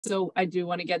So I do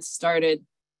want to get started.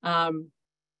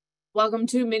 Welcome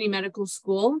to Mini Medical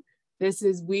School. This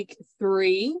is week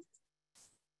 3.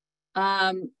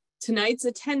 Tonight's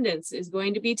attendance is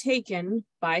going to be taken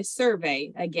by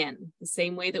survey again, the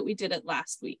same way that we did it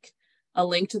last week. A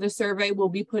link to the survey will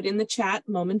be put in the chat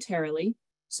momentarily.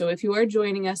 So if you are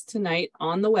joining us tonight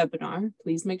on the webinar,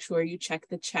 please make sure you check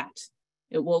the chat.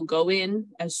 It will go in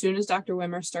as soon as Dr.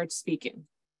 Wimmer starts speaking.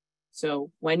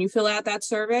 So when you fill out that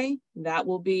survey, that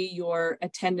will be your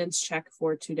attendance check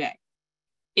for today.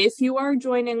 If you are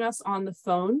joining us on the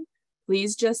phone,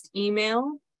 please just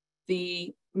email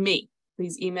me.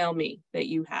 Please email me that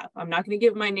you have. I'm not going to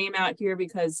give my name out here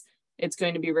because it's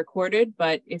going to be recorded,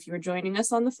 but if you're joining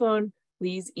us on the phone,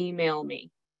 please email me,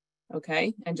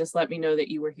 okay? And just let me know that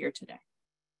you were here today.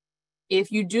 If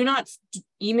you do not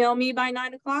email me by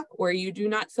 9 o'clock or you do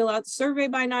not fill out the survey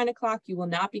by 9 o'clock, you will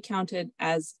not be counted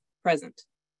as present,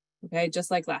 okay?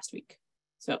 Just like last week.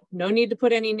 So no need to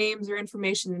put any names or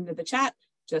information into the chat.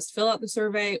 Just fill out the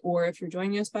survey, or if you're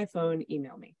joining us by phone,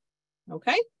 email me,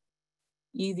 okay?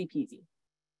 Easy peasy.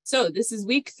 So this is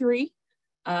week 3.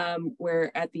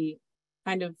 We're at the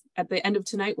end of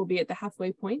tonight, we'll be at the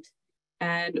halfway point,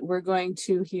 and we're going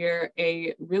to hear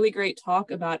a really great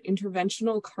talk about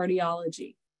interventional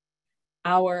cardiology.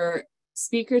 Our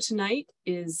speaker tonight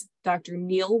is Dr.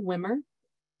 Neil Wimmer.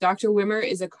 Dr. Wimmer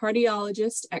is a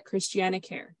cardiologist at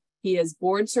ChristianaCare. He is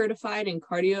board certified in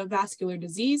cardiovascular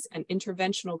disease and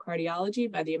interventional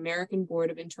cardiology by the American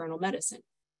Board of Internal Medicine.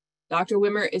 Dr.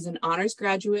 Wimmer is an honors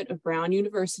graduate of Brown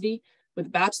University with a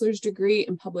bachelor's degree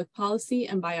in public policy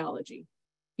and biology.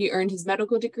 He earned his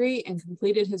medical degree and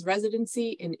completed his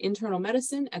residency in internal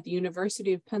medicine at the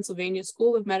University of Pennsylvania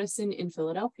School of Medicine in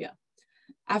Philadelphia.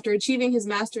 After achieving his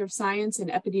Master of Science in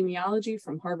Epidemiology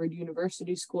from Harvard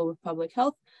University School of Public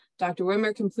Health, Dr.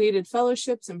 Wimmer completed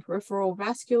fellowships in peripheral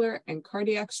vascular and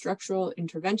cardiac structural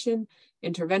intervention,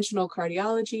 interventional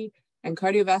cardiology, and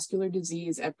cardiovascular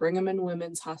disease at Brigham and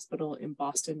Women's Hospital in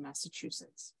Boston,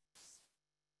 Massachusetts.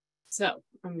 So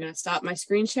I'm going to stop my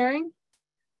screen sharing,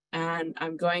 and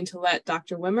I'm going to let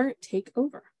Dr. Wimmer take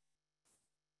over.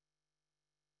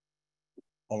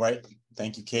 All right.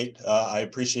 Thank you, Kate. I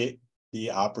appreciate the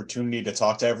opportunity to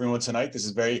talk to everyone tonight. This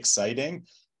is very exciting.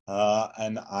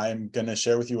 And I'm going to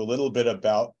share with you a little bit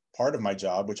about part of my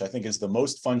job, which I think is the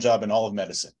most fun job in all of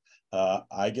medicine.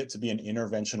 I get to be an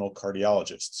interventional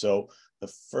cardiologist. So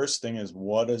the first thing is,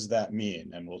 what does that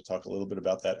mean? And we'll talk a little bit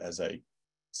about that as I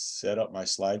set up my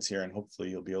slides here, and hopefully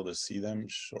you'll be able to see them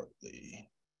shortly.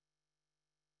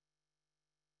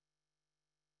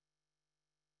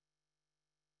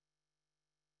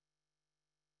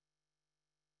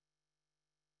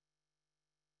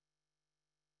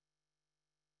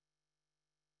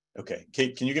 Okay,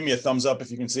 Kate, can you give me a thumbs up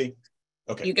if you can see?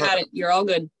 Okay, you got it. You're all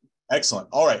good. Excellent.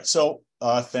 All right. So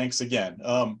thanks again.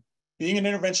 Being an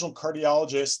interventional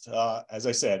cardiologist, as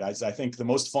I said, I think the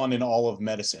most fun in all of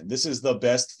medicine. This is the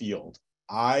best field.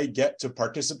 I get to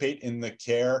participate in the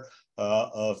care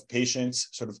of patients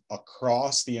sort of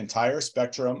across the entire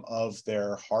spectrum of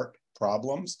their heart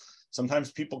problems.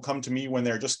 Sometimes people come to me when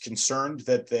they're just concerned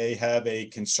that they have a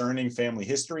concerning family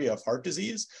history of heart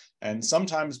disease. And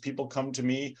sometimes people come to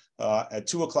me at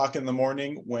 2 o'clock in the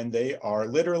morning when they are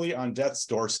literally on death's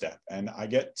doorstep. And I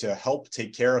get to help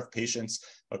take care of patients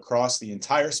across the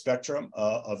entire spectrum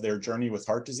of their journey with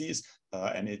heart disease.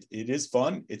 And it is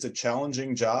fun. It's a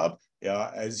challenging job.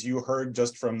 As you heard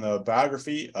just from the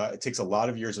biography, it takes a lot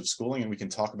of years of schooling, and we can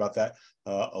talk about that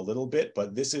a little bit,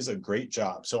 but this is a great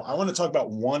job. So I want to talk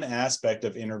about one aspect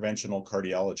of interventional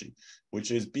cardiology, which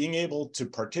is being able to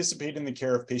participate in the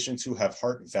care of patients who have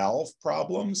heart valve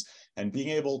problems and being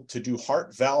able to do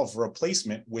heart valve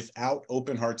replacement without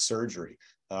open heart surgery,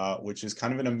 which is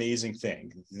kind of an amazing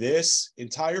thing. This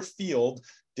entire field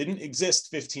didn't exist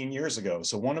 15 years ago.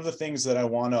 So one of the things that I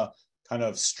want to kind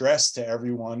of stress to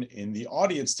everyone in the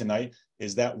audience tonight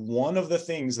is that one of the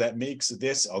things that makes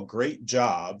this a great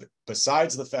job,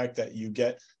 besides the fact that you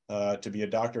get to be a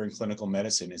doctor in clinical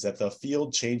medicine, is that the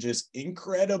field changes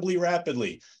incredibly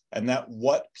rapidly, and that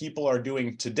what people are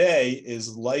doing today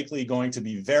is likely going to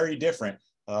be very different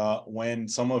when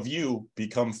some of you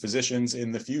become physicians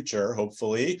in the future,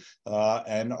 hopefully,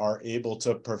 and are able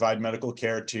to provide medical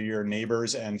care to your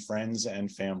neighbors and friends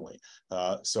and family.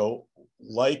 So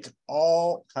like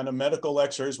all kind of medical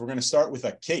lectures, we're going to start with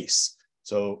a case.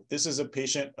 So this is a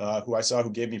patient who I saw, who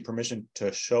gave me permission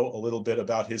to show a little bit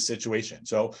about his situation.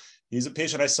 So he's a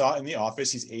patient I saw in the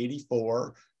office. He's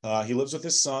 84. He lives with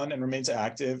his son and remains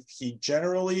active. He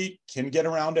generally can get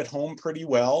around at home pretty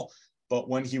well, but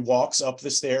when he walks up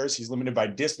the stairs, he's limited by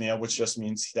dyspnea, which just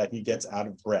means that he gets out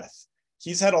of breath.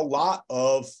 He's had a lot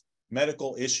of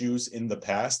medical issues in the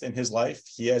past in his life.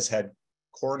 He has had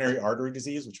coronary artery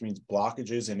disease, which means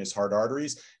blockages in his heart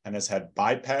arteries, and has had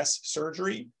bypass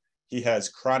surgery. He has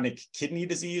chronic kidney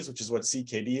disease, which is what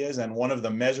CKD is. And one of the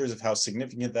measures of how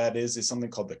significant that is something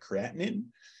called the creatinine.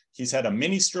 He's had a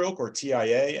mini stroke or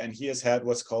TIA, and he has had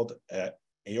what's called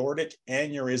aortic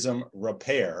aneurysm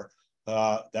repair.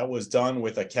 That was done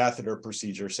with a catheter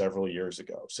procedure several years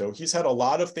ago. So he's had a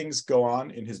lot of things go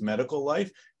on in his medical life,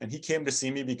 and he came to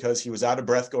see me because he was out of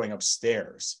breath going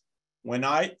upstairs. When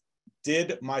I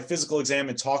did my physical exam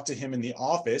and talked to him in the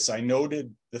office, I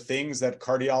noted the things that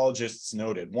cardiologists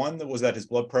noted. One was that his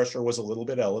blood pressure was a little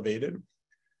bit elevated.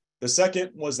 The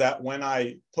second was that when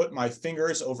I put my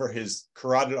fingers over his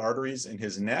carotid arteries in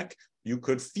his neck, you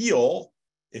could feel,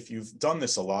 if you've done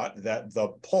this a lot, that the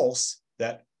pulse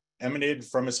that emanated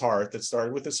from his heart, that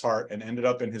started with his heart and ended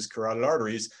up in his carotid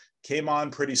arteries, came on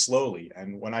pretty slowly.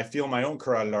 And when I feel my own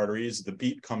carotid arteries, the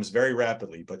beat comes very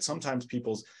rapidly, but sometimes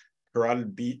people's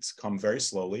carotid beats come very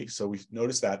slowly. So we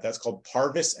noticed that. That's called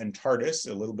parvis and tardis,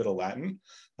 a little bit of Latin.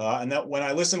 And that when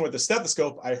I listened with the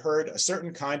stethoscope, I heard a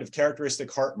certain kind of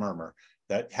characteristic heart murmur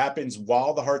that happens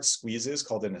while the heart squeezes,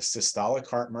 called an asystolic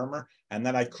heart murmur. And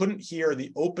then I couldn't hear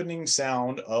the opening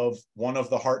sound of one of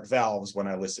the heart valves when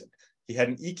I listened. He had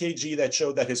an EKG that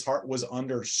showed that his heart was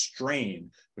under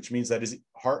strain, which means that his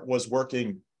heart was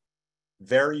working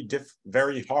very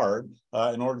hard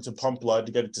in order to pump blood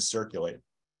to get it to circulate.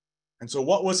 And so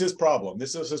what was his problem?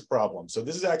 This is his problem. So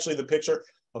this is actually the picture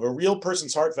of a real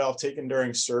person's heart valve taken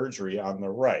during surgery on the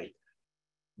right.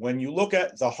 When you look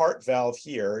at the heart valve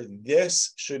here,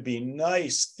 this should be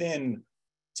nice, thin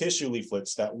tissue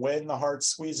leaflets that when the heart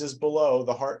squeezes below,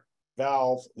 the heart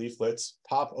valve leaflets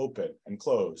pop open and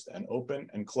closed and open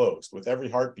and closed with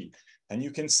every heartbeat. And you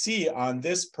can see on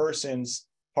this person's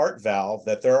heart valve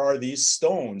that there are these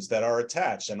stones that are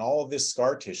attached and all of this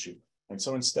scar tissue. And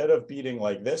so instead of beating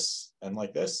like this and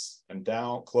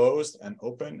down, closed and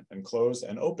open and closed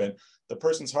and open, the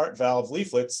person's heart valve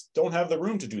leaflets don't have the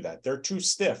room to do that. They're too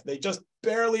stiff. They just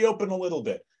barely open a little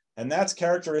bit. And that's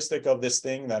characteristic of this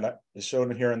thing that is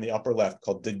shown here in the upper left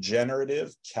called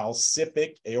degenerative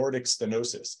calcific aortic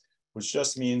stenosis, which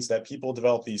just means that people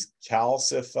develop these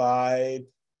calcified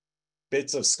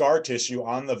bits of scar tissue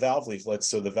on the valve leaflets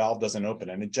so the valve doesn't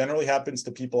open. And it generally happens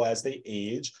to people as they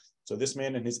age. So this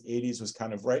man in his 80s was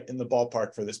kind of right in the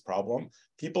ballpark for this problem.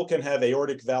 People can have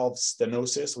aortic valve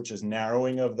stenosis, which is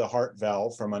narrowing of the heart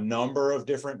valve from a number of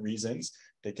different reasons.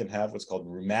 They can have what's called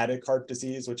rheumatic heart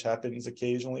disease, which happens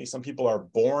occasionally. Some people are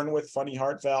born with funny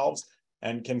heart valves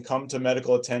and can come to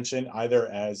medical attention either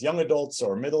as young adults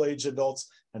or middle-aged adults.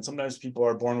 And sometimes people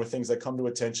are born with things that come to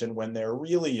attention when they're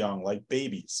really young, like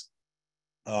babies.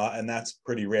 And that's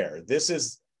pretty rare. This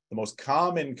is the most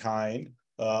common kind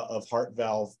of heart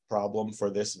valve problem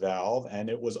for this valve. And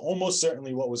it was almost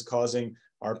certainly what was causing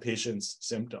our patient's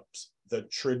symptoms. The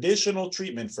traditional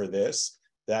treatment for this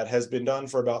that has been done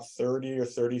for about 30 or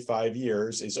 35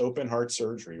 years is open heart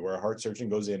surgery, where a heart surgeon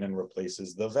goes in and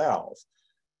replaces the valve.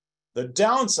 The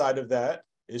downside of that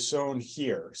is shown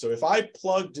here. So if I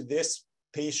plugged this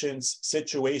patient's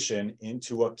situation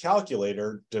into a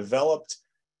calculator developed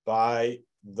by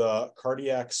the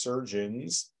cardiac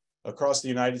surgeons across the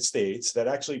United States that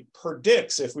actually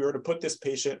predicts, if we were to put this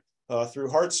patient through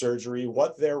heart surgery,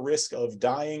 what their risk of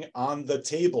dying on the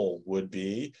table would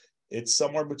be, it's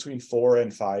somewhere between 4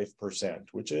 and 5%,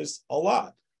 which is a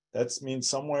lot. That means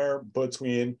somewhere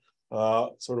between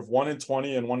sort of 1 in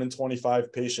 20 and 1 in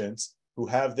 25 patients who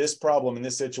have this problem in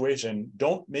this situation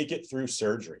don't make it through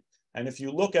surgery. And if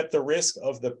you look at the risk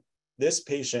of this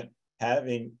patient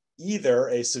having either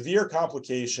a severe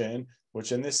complication,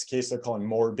 which in this case they're calling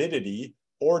morbidity,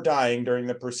 or dying during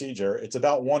the procedure, it's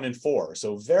about 1 in 4.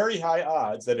 So very high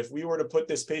odds that if we were to put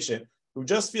this patient who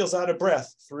just feels out of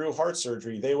breath through heart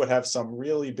surgery, they would have some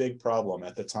really big problem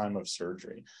at the time of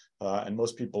surgery. And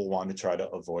most people want to try to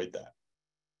avoid that.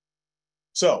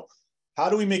 So how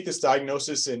do we make this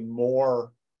diagnosis in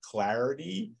more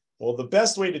clarity? Well, the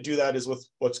best way to do that is with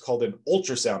what's called an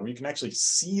ultrasound, where you can actually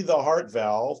see the heart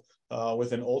valve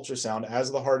with an ultrasound as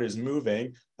the heart is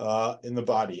moving in the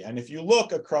body. And if you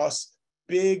look across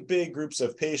big groups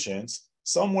of patients,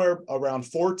 somewhere around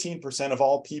 14% of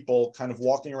all people kind of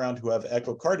walking around who have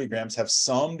echocardiograms have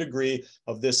some degree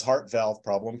of this heart valve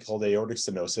problem called aortic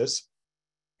stenosis,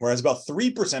 whereas about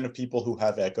 3% of people who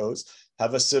have echoes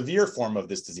have a severe form of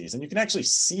this disease. And you can actually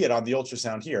see it on the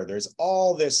ultrasound here. There's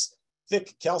all this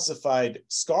thick calcified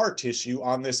scar tissue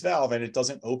on this valve, and it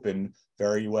doesn't open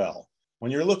very well. When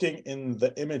you're looking in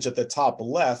the image at the top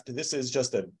left, this is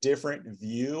just a different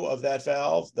view of that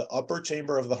valve. The upper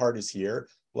chamber of the heart is here.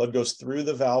 Blood goes through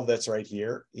the valve that's right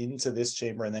here into this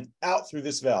chamber and then out through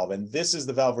this valve. And this is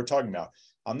the valve we're talking about.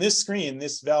 On this screen,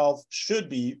 this valve should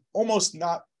be almost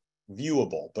not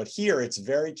viewable, but here it's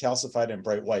very calcified and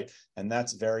bright white, and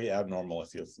that's very abnormal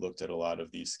if you've looked at a lot of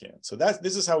these scans. So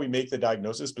this is how we make the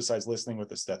diagnosis besides listening with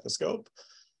the stethoscope.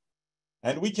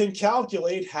 And we can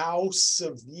calculate how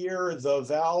severe the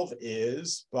valve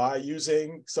is by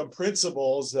using some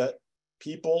principles that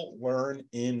people learn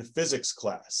in physics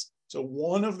class. So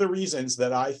one of the reasons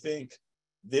that I think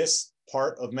this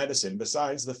part of medicine,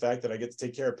 besides the fact that I get to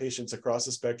take care of patients across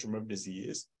the spectrum of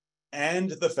disease, and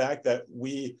the fact that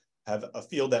we have a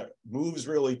field that moves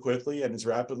really quickly and is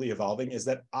rapidly evolving, is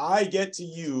that I get to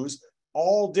use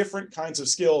all different kinds of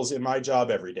skills in my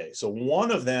job every day. So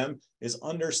one of them is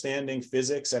understanding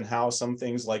physics and how some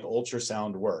things like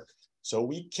ultrasound work. So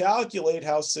we calculate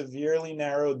how severely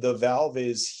narrowed the valve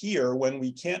is here when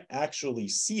we can't actually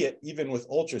see it, even with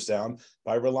ultrasound,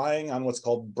 by relying on what's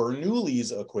called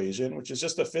Bernoulli's equation, which is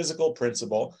just a physical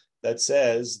principle that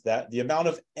says that the amount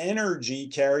of energy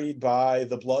carried by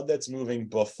the blood that's moving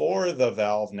before the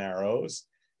valve narrows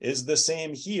is the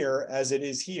same here as it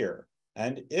is here.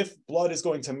 And if blood is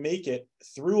going to make it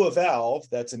through a valve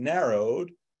that's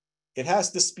narrowed, it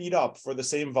has to speed up for the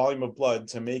same volume of blood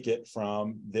to make it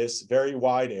from this very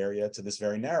wide area to this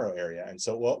very narrow area. And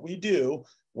so what we do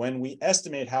when we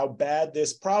estimate how bad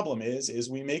this problem is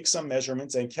we make some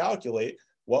measurements and calculate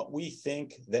what we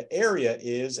think the area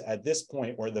is at this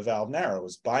point where the valve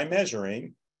narrows. By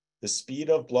measuring the speed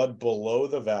of blood below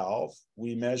the valve,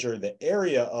 we measure the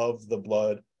area of the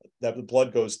blood that the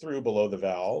blood goes through below the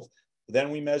valve.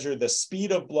 Then we measure the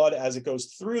speed of blood as it goes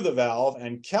through the valve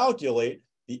and calculate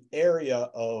the area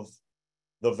of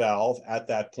the valve at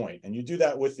that point. And you do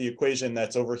that with the equation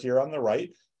that's over here on the right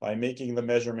by making the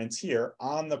measurements here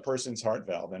on the person's heart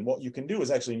valve. And what you can do is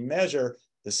actually measure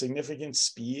the significant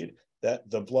speed that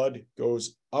the blood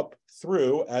goes up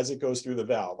through as it goes through the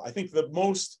valve. I think the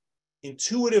most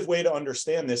intuitive way to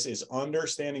understand this is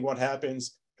understanding what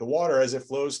happens to water as it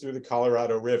flows through the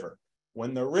Colorado River.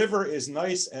 When the river is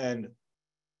nice and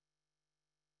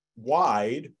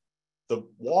wide, the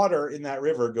water in that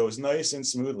river goes nice and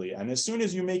smoothly. And as soon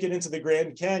as you make it into the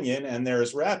Grand Canyon and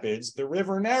there's rapids, the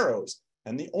river narrows.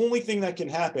 And the only thing that can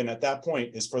happen at that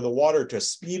point is for the water to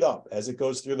speed up as it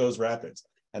goes through those rapids.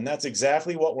 And that's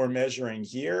exactly what we're measuring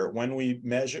here when we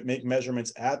make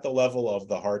measurements at the level of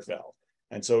the heart valve.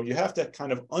 And so you have to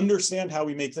kind of understand how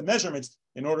we make the measurements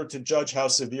in order to judge how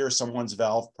severe someone's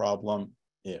valve problem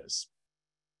is.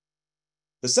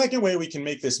 The second way we can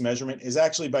make this measurement is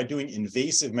actually by doing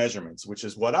invasive measurements, which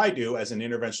is what I do as an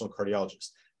interventional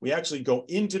cardiologist. We actually go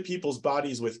into people's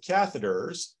bodies with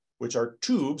catheters, which are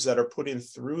tubes that are put in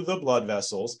through the blood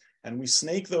vessels, and we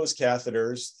snake those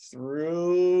catheters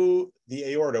through the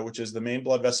aorta, which is the main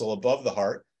blood vessel above the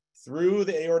heart, through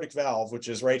the aortic valve, which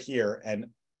is right here, and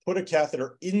put a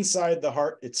catheter inside the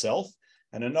heart itself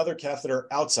and another catheter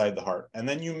outside the heart. And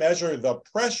then you measure the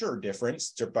pressure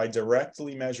difference by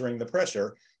directly measuring the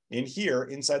pressure in here,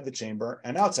 inside the chamber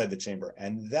and outside the chamber.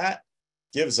 And that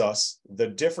gives us the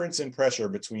difference in pressure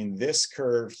between this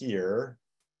curve here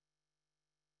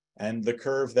and the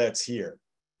curve that's here.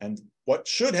 And what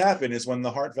should happen is when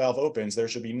the heart valve opens, there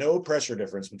should be no pressure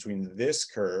difference between this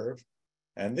curve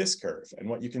and this curve. And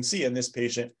what you can see in this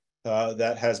patient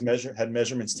that has had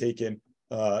measurements taken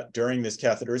during this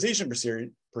catheterization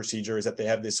procedure is that they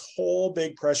have this whole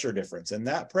big pressure difference. And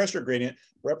that pressure gradient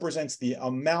represents the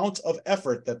amount of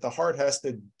effort that the heart has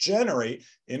to generate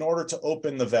in order to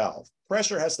open the valve.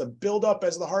 Pressure has to build up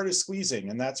as the heart is squeezing,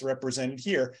 and that's represented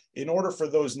here in order for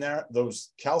those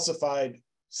calcified,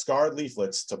 scarred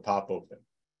leaflets to pop open.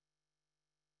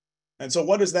 And so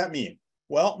what does that mean?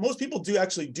 Well, most people do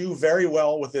actually do very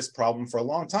well with this problem for a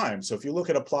long time. So if you look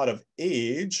at a plot of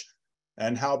age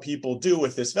and how people do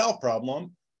with this valve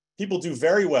problem, people do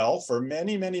very well for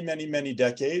many, many, many, many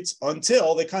decades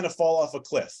until they kind of fall off a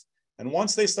cliff. And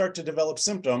once they start to develop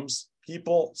symptoms,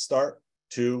 people start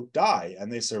to die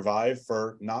and they survive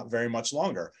for not very much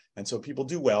longer. And so people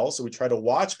do well. So we try to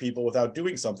watch people without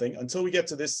doing something until we get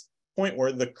to this point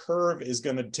where the curve is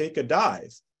going to take a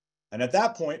dive. And at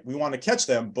that point, we want to catch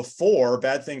them before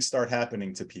bad things start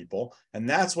happening to people. And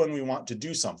that's when we want to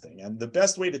do something. And the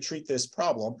best way to treat this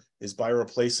problem is by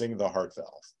replacing the heart valve.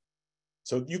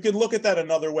 So you can look at that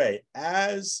another way.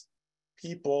 As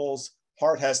people's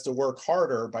heart has to work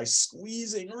harder by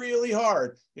squeezing really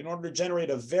hard in order to generate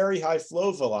a very high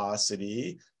flow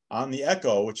velocity on the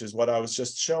echo, which is what I was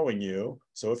just showing you.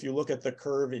 So if you look at the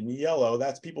curve in yellow,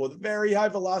 that's people with very high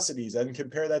velocities, and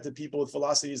compare that to people with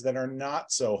velocities that are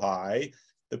not so high.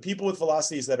 the people with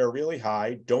velocities that are really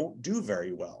high don't do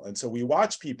very well. And so we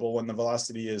watch people when the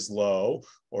velocity is low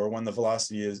or when the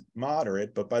velocity is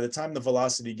moderate, but by the time the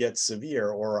velocity gets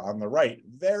severe, or on the right,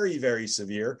 very, very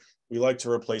severe, we like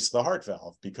to replace the heart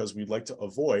valve because we'd like to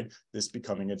avoid this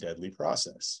becoming a deadly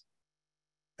process.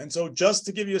 And so just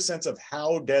to give you a sense of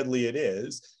how deadly it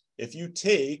is, if you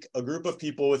take a group of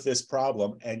people with this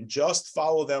problem and just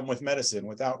follow them with medicine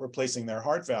without replacing their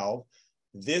heart valve,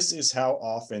 this is how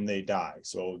often they die.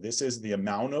 So this is the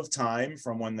amount of time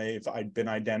from when they've been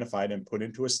identified and put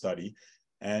into a study.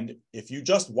 And if you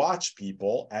just watch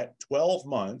people at 12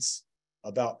 months,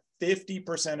 about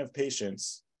 50% of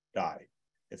patients die.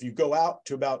 If you go out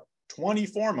to about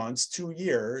 24 months, 2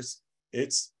 years,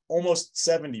 it's almost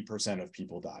 70% of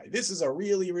people die. This is a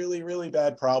really, really, really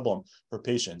bad problem for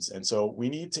patients. And so we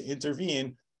need to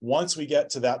intervene once we get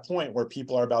to that point where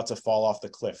people are about to fall off the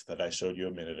cliff that I showed you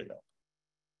a minute ago.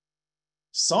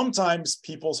 Sometimes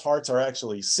people's hearts are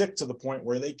actually sick to the point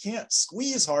where they can't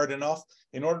squeeze hard enough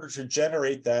in order to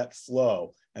generate that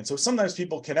flow. And so sometimes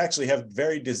people can actually have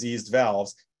very diseased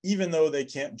valves, even though they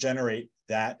can't generate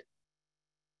that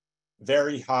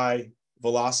very high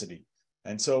velocity.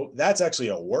 And so that's actually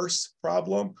a worse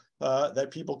problem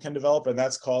that people can develop. And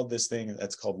that's called this thing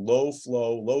that's called low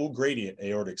flow, low gradient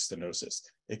aortic stenosis.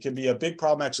 It can be a big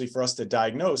problem actually for us to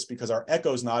diagnose because our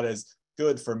echo is not as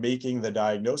good for making the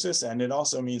diagnosis. And it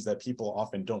also means that people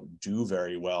often don't do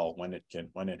very well when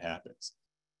it happens.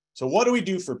 So what do we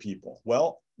do for people?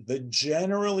 Well, the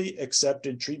generally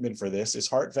accepted treatment for this is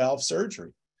heart valve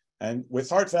surgery. And with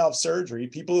heart valve surgery,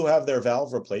 people who have their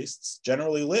valve replaced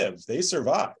generally live, they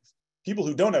survive. People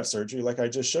who don't have surgery, like I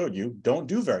just showed you, don't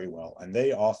do very well, and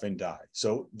they often die.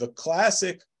 So the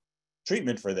classic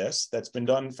treatment for this that's been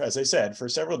done, as I said, for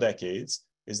several decades,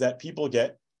 is that people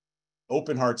get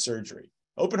open heart surgery.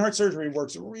 Open heart surgery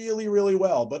works really, really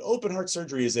well, but open heart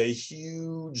surgery is a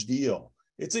huge deal.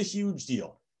 It's a huge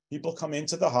deal. People come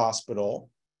into the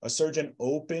hospital, a surgeon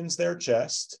opens their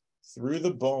chest through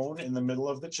the bone in the middle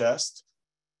of the chest,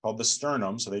 called the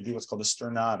sternum. So they do what's called a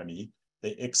sternotomy.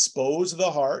 They expose the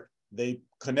heart. They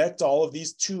connect all of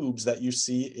these tubes that you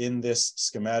see in this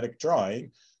schematic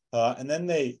drawing, and then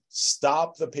they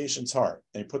stop the patient's heart.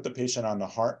 They put the patient on the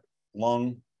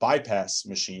heart-lung bypass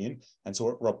machine, and so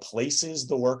it replaces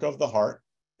the work of the heart.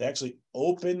 They actually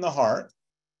open the heart,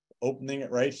 opening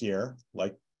it right here,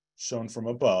 like shown from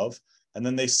above, and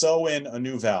then they sew in a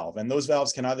new valve. And those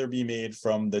valves can either be made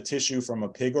from the tissue from a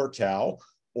pig or cow,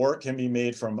 or it can be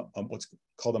made from what's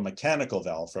called a mechanical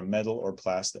valve from metal or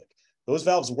plastic. Those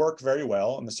valves work very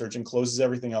well, and the surgeon closes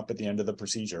everything up at the end of the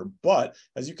procedure. But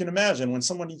as you can imagine, when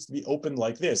someone needs to be opened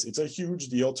like this, it's a huge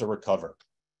deal to recover.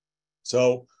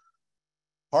 So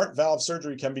heart valve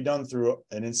surgery can be done through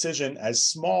an incision as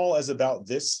small as about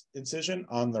this incision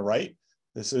on the right.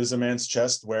 This is a man's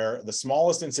chest where the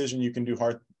smallest incision you can do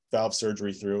heart valve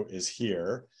surgery through is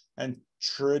here. And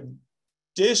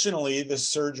traditionally, the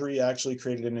surgery actually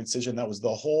created an incision that was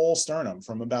the whole sternum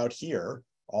from about here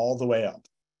all the way up.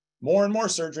 More and more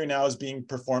surgery now is being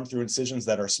performed through incisions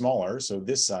that are smaller, so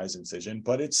this size incision,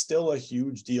 but it's still a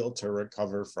huge deal to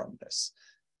recover from this.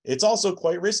 It's also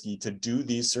quite risky to do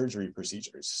these surgery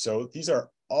procedures. So these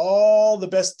are all the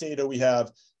best data we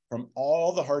have from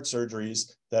all the heart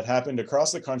surgeries that happened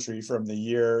across the country from the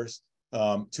years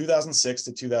 2006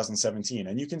 to 2017.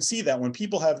 And you can see that when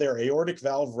people have their aortic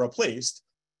valve replaced,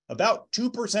 about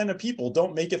 2% of people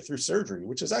don't make it through surgery,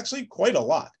 which is actually quite a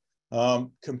lot.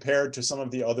 Compared to some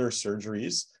of the other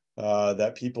surgeries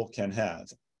that people can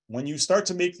have. When you start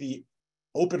to make the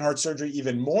open heart surgery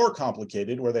even more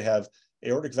complicated, where they have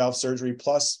aortic valve surgery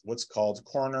plus what's called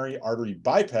coronary artery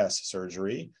bypass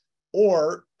surgery,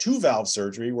 or two-valve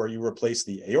surgery, where you replace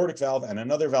the aortic valve and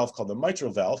another valve called the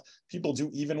mitral valve, people do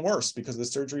even worse because the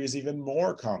surgery is even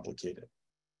more complicated.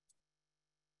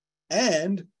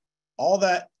 And all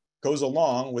that goes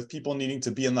along with people needing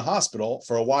to be in the hospital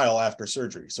for a while after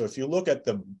surgery. So if you look at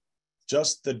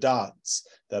just the dots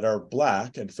that are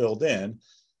black and filled in,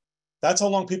 that's how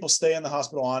long people stay in the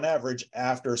hospital on average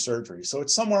after surgery. So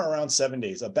it's somewhere around 7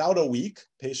 days, about a week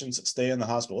patients stay in the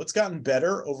hospital. It's gotten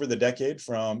better over the decade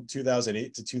from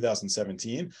 2008 to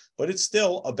 2017, but it's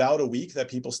still about a week that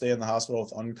people stay in the hospital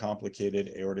with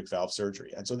uncomplicated aortic valve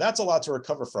surgery. And so that's a lot to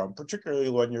recover from, particularly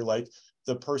when you're like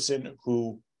the person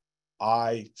who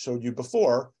I showed you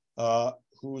before,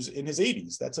 who's in his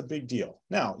 80s. That's a big deal.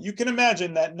 Now, you can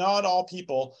imagine that not all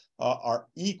people are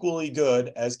equally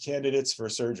good as candidates for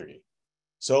surgery.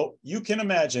 So you can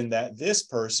imagine that this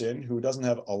person who doesn't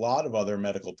have a lot of other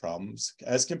medical problems,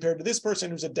 as compared to this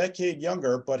person who's a decade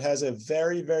younger, but has a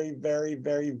very, very, very,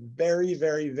 very, very,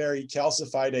 very, very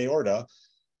calcified aorta,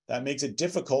 That makes it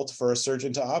difficult for a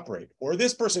surgeon to operate. Or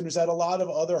this person who's had a lot of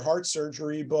other heart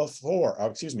surgery before,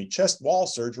 chest wall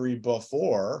surgery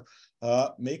before,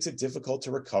 makes it difficult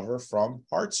to recover from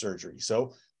heart surgery.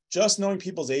 So just knowing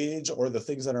people's age or the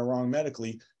things that are wrong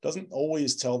medically doesn't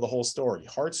always tell the whole story.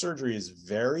 Heart surgery is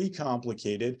very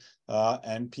complicated,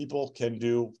 and people can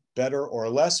do better or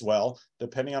less well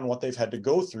depending on what they've had to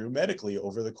go through medically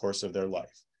over the course of their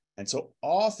life. And so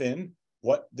often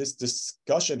what this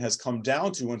discussion has come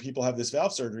down to when people have this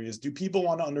valve surgery is, do people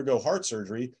want to undergo heart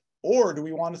surgery, or do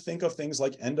we want to think of things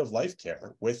like end-of-life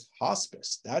care with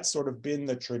hospice? That's sort of been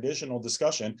the traditional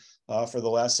discussion for the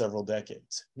last several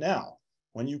decades. Now,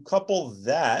 when you couple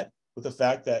that with the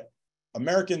fact that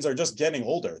Americans are just getting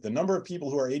older, the number of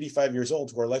people who are 85 years old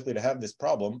who are likely to have this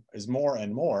problem is more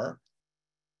and more,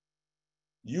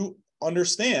 you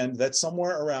understand that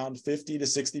somewhere around 50 to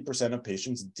 60% of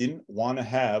patients didn't want to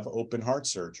have open heart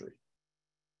surgery.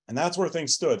 And that's where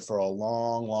things stood for a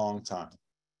long, long time.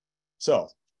 So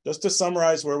just to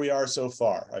summarize where we are so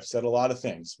far, I've said a lot of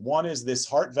things. One is this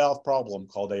heart valve problem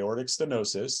called aortic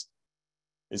stenosis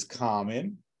is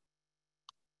common.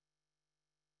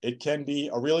 It can be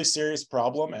a really serious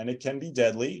problem, and it can be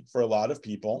deadly for a lot of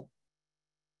people.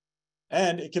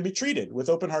 And it can be treated with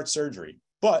open heart surgery.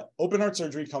 But open heart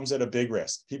surgery comes at a big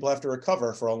risk. People have to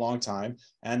recover for a long time,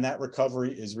 and that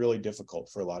recovery is really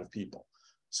difficult for a lot of people.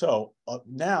 So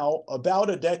now, about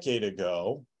a decade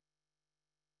ago,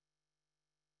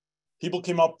 people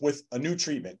came up with a new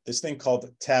treatment, this thing called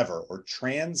TAVR, or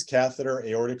Transcatheter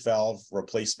Aortic Valve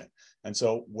Replacement. And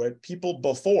so what people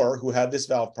before who had this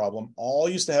valve problem all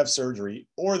used to have surgery,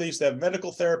 or they used to have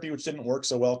medical therapy, which didn't work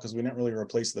so well because we didn't really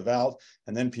replace the valve,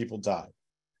 and then people died.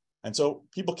 And so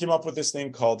people came up with this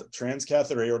thing called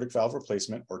Transcatheter Aortic Valve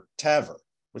Replacement, or TAVR,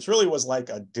 which really was like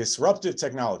a disruptive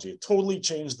technology. It totally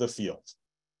changed the field.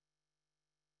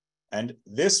 And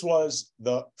this was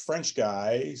the French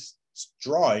guy's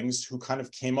drawings who kind of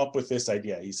came up with this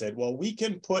idea. He said, well, we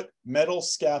can put metal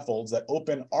scaffolds that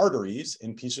open arteries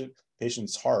in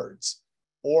patients' hearts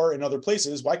or in other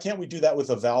places. Why can't we do that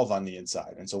with a valve on the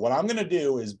inside? And so what I'm going to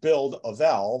do is build a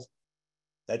valve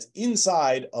that's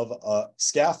inside of a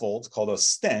scaffold called a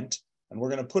stent, and we're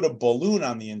going to put a balloon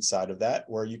on the inside of that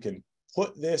where you can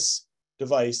put this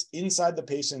device inside the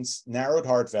patient's narrowed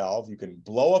heart valve. You can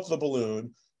blow up the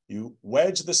balloon, you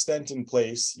wedge the stent in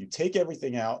place, you take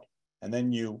everything out, and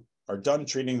then you are done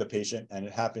treating the patient, and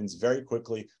it happens very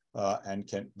quickly, and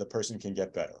the person can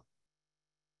get better.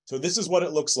 So this is what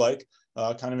it looks like,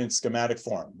 kind of in schematic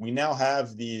form. We now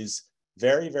have these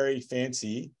very, very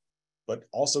fancy, but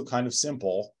also kind of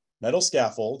simple metal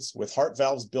scaffolds with heart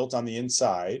valves built on the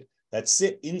inside that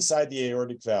sit inside the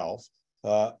aortic valve,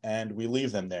 and we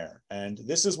leave them there. And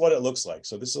this is what it looks like.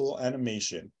 So this is a little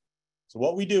animation. So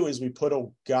what we do is we put a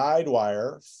guide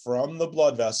wire from the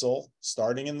blood vessel,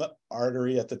 starting in the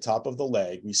artery at the top of the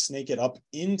leg. We snake it up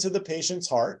into the patient's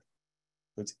heart.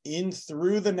 So it's in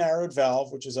through the narrowed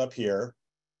valve, which is up here.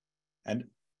 And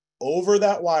over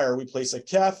that wire, we place a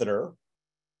catheter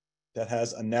that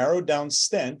has a narrowed down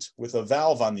stent with a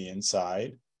valve on the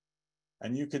inside.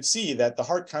 And you could see that the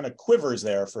heart kind of quivers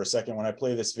there for a second when I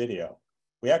play this video.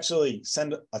 We actually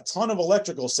send a ton of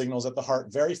electrical signals at the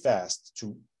heart very fast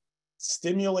to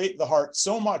stimulate the heart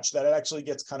so much that it actually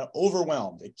gets kind of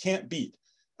overwhelmed. It can't beat.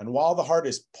 And while the heart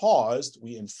is paused,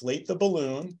 we inflate the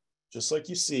balloon, just like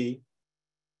you see,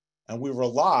 and we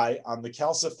rely on the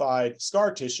calcified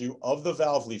scar tissue of the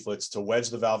valve leaflets to wedge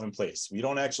the valve in place. We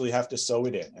don't actually have to sew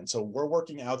it in. And so we're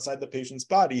working outside the patient's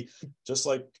body, just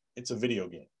like it's a video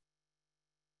game.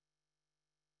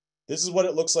 This is what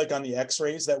it looks like on the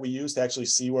x-rays that we use to actually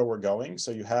see where we're going.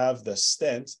 So you have the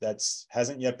stent that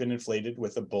hasn't yet been inflated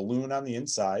with a balloon on the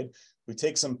inside. We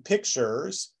take some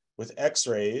pictures with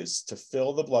x-rays to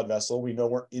fill the blood vessel. We know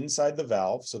we're inside the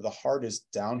valve. So the heart is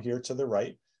down here to the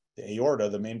right. The aorta,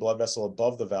 the main blood vessel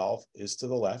above the valve, is to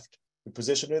the left. We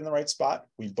position it in the right spot.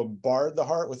 We bombard the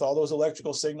heart with all those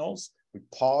electrical signals. We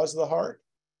pause the heart.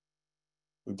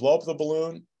 We blow up the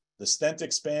balloon. The stent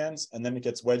expands, and then it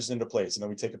gets wedged into place. And then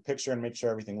we take a picture and make sure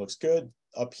everything looks good.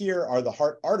 Up here are the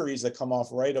heart arteries that come off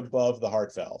right above the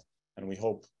heart valve. And we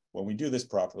hope when we do this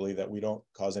properly that we don't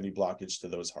cause any blockage to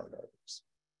those heart arteries.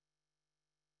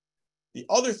 The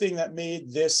other thing that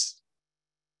made this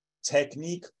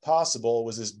technique possible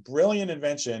was this brilliant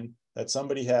invention that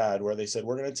somebody had where they said,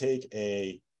 we're going to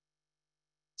take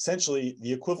essentially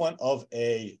the equivalent of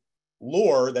a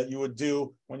lure that you would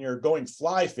do when you're going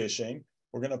fly fishing.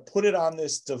 We're going to put it on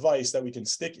this device that we can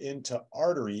stick into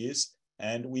arteries,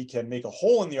 and we can make a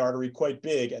hole in the artery quite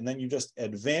big. And then you just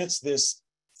advance this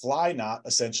fly knot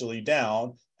essentially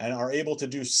down, and are able to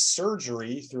do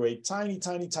surgery through a tiny,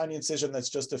 tiny, tiny incision that's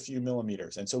just a few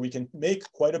millimeters. And so we can make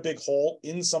quite a big hole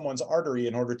in someone's artery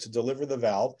in order to deliver the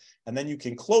valve, and then you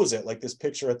can close it like this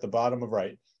picture at the bottom of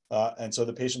right. And so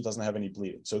the patient doesn't have any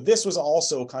bleeding. So this was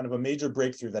also kind of a major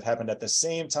breakthrough that happened at the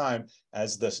same time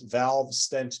as the valve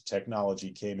stent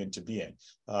technology came into being.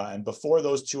 And before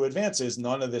those two advances,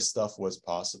 none of this stuff was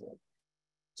possible.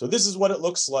 So this is what it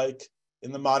looks like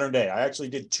in the modern day. I actually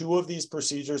did 2 of these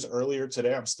procedures earlier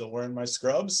today. I'm still wearing my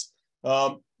scrubs.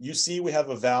 You see we have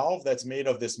a valve that's made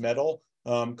of this metal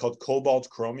called cobalt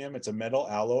chromium. It's a metal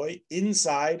alloy.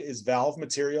 Inside is valve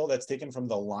material that's taken from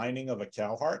the lining of a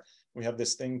cow heart. We have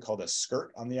this thing called a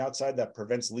skirt on the outside that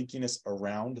prevents leakiness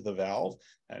around the valve.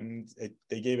 And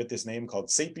they gave it this name called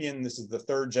Sapien. This is the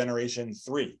 3rd generation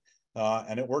 3,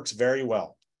 and it works very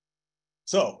well.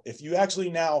 So if you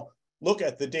actually now look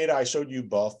at the data I showed you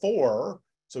before,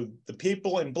 so the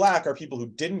people in black are people who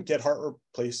didn't get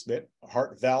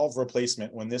heart valve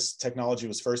replacement when this technology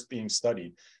was first being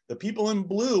studied. The people in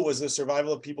blue was the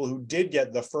survival of people who did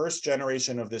get the 1st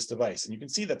generation of this device. And you can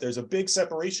see that there's a big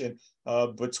separation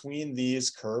between these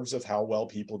curves of how well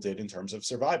people did in terms of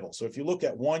survival. So if you look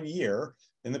at 1 year,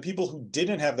 in the people who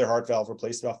didn't have their heart valve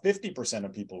replaced, about 50%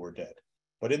 of people were dead.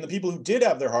 But in the people who did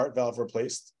have their heart valve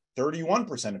replaced,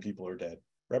 31% of people are dead,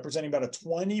 representing about a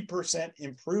 20%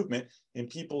 improvement in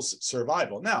people's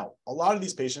survival. Now, a lot of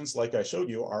these patients, like I showed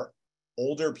you, are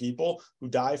older people who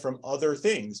die from other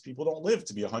things. People don't live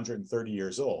to be 130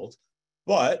 years old,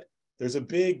 but there's a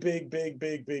big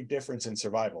difference in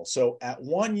survival. So at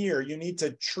 1 year, you need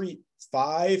to treat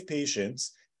 5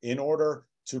 patients in order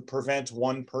to prevent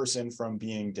 1 person from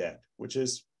being dead, which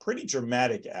is pretty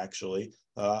dramatic, actually,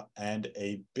 and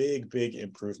a big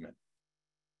improvement.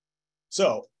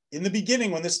 So in the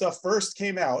beginning, when this stuff first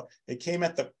came out, it came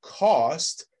at the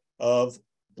cost of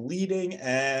bleeding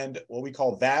and what we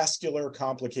call vascular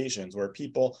complications, where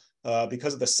people,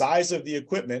 because of the size of the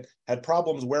equipment, had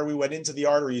problems where we went into the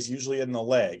arteries, usually in the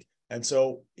leg. And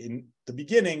so in the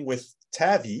beginning with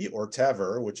TAVI or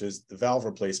TAVR, which is the valve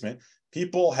replacement,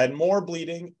 people had more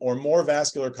bleeding or more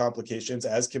vascular complications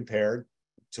as compared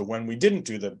to when we didn't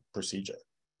do the procedure.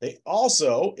 They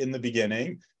also, in the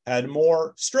beginning, had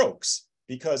more strokes,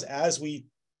 because as we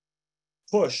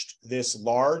pushed this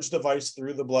large device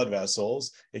through the blood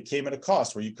vessels, it came at a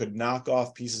cost where you could knock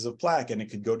off pieces of plaque and it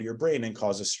could go to your brain and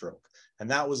cause a stroke. And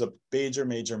that was a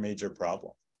major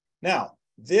problem. Now,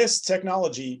 this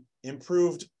technology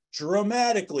improved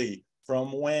dramatically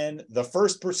from when the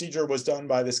first procedure was done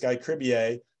by this guy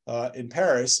Cribier in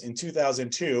Paris in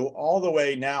 2002, all the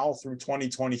way now through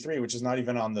 2023, which is not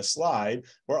even on the slide,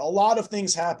 where a lot of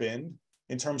things happened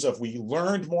in terms of we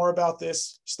learned more about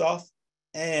this stuff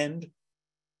and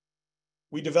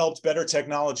we developed better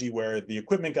technology where the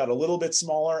equipment got a little bit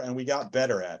smaller and we got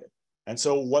better at it. And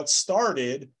so what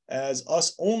started as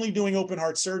us only doing open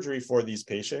heart surgery for these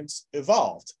patients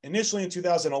evolved. Initially in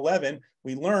 2011,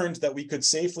 we learned that we could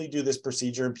safely do this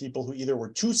procedure in people who either were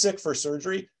too sick for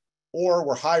surgery or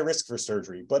were high risk for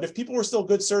surgery. But if people were still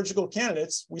good surgical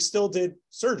candidates, we still did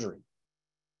surgery.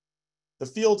 The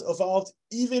field evolved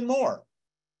even more.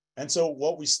 And so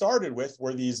what we started with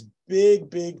were these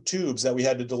big tubes that we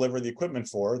had to deliver the equipment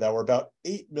for that were about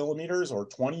 8 millimeters or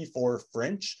 24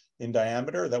 French in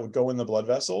diameter that would go in the blood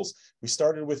vessels. We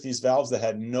started with these valves that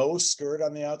had no skirt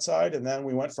on the outside. And then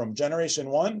we went from generation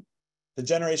 1 to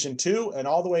generation 2. And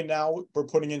all the way now we're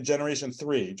putting in generation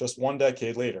 3, just 1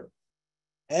 decade later.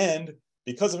 And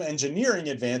because of engineering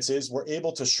advances, we're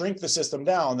able to shrink the system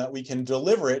down that we can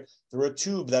deliver it through a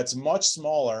tube that's much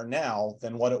smaller now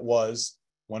than what it was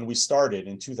when we started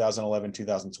in 2011,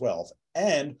 2012.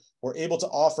 And we're able to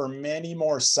offer many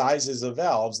more sizes of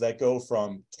valves that go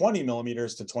from 20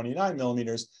 millimeters to 29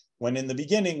 millimeters, when in the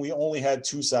beginning, we only had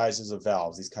 2 sizes of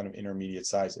valves, these kind of intermediate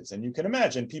sizes. And you can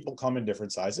imagine people come in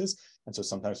different sizes. And so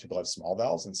sometimes people have small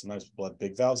valves and sometimes people have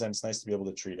big valves, and it's nice to be able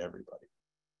to treat everybody.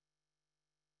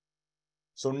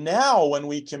 So now when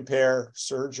we compare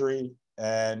surgery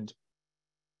and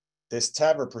this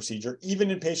TAVR procedure,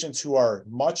 even in patients who are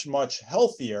much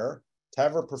healthier,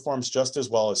 TAVR performs just as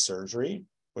well as surgery,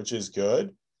 which is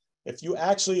good. If you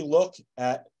actually look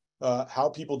at how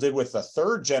people did with the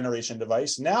 3rd generation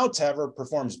device, now TAVR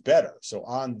performs better. So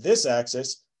on this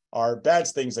axis are bad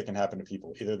things that can happen to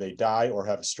people. Either they die or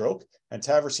have a stroke, and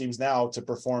TAVR seems now to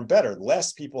perform better.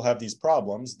 Less people have these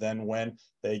problems than when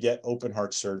they get open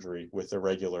heart surgery with a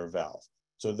regular valve.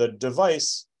 So the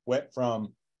device went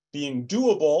from being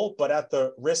doable, but at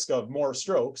the risk of more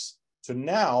strokes, to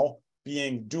now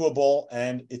being doable,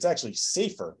 and it's actually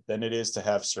safer than it is to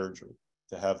have surgery,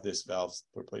 to have this valve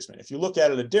replacement. If you look at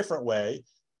it a different way,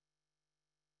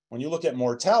 When you look at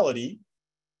mortality,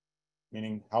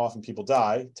 meaning how often people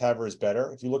die, TAVR is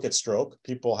better. If you look at stroke,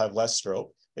 people have less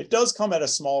stroke. It does come at a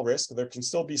small risk. There can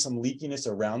still be some leakiness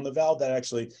around the valve that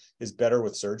actually is better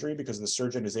with surgery because the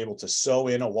surgeon is able to sew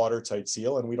in a watertight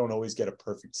seal, and we don't always get a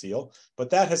perfect seal. But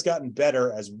that has gotten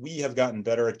better as we have gotten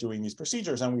better at doing these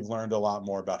procedures, and we've learned a lot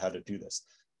more about how to do this.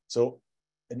 So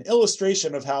an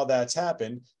illustration of how that's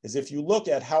happened is if you look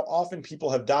at how often people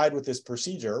have died with this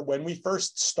procedure. When we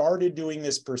first started doing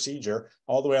this procedure,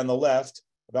 all the way on the left,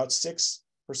 about 6%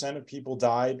 of people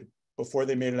died before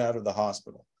they made it out of the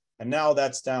hospital. And now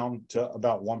that's down to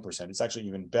about 1%. It's actually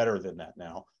even better than that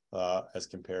now as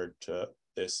compared to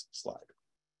this slide.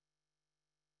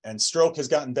 And stroke has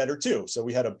gotten better too. So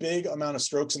we had a big amount of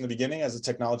strokes in the beginning as the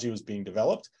technology was being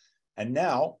developed. And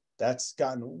now that's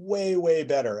gotten way, way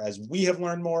better as we have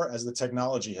learned more, as the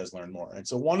technology has learned more. And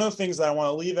so one of the things that I want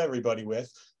to leave everybody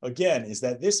with, again, is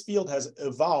that this field has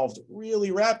evolved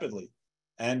really rapidly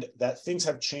and that things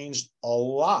have changed a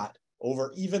lot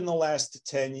over even the last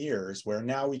 10 years, where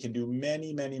now we can do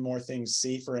many, many more things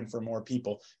safer and for more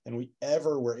people than we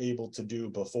ever were able to do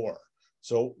before.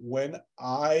 So when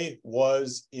I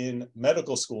was in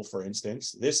medical school, for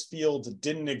instance, this field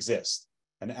didn't exist.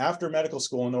 And after medical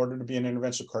school, in order to be an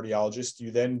interventional cardiologist, you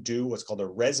then do what's called a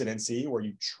residency, where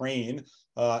you train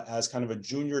as kind of a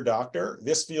junior doctor.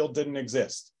 This field didn't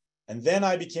exist. And then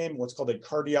I became what's called a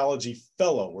cardiology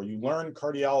fellow, where you learn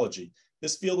cardiology.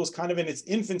 This field was kind of in its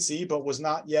infancy, but was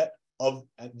not yet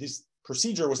this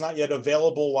procedure was not yet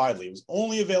available widely. It was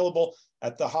only available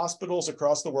at the hospitals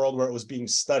across the world where it was being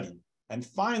studied. And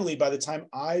finally, by the time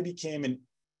I became a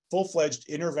full-fledged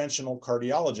interventional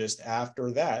cardiologist,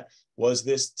 after that was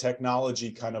this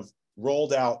technology kind of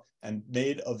rolled out and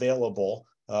made available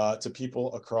to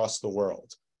people across the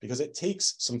world, because it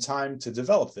takes some time to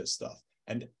develop this stuff.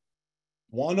 And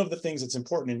one of the things that's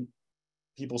important in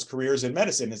people's careers in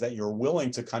medicine is that you're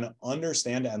willing to kind of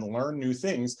understand and learn new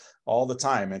things all the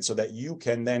time, and so that you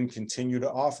can then continue to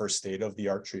offer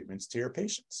state-of-the-art treatments to your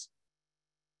patients.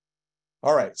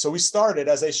 All right, so we started,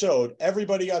 as I showed,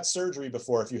 everybody got surgery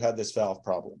before if you had this valve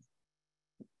problem.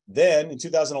 Then in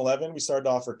 2011, we started to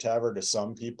offer TAVR to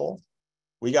some people.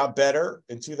 We got better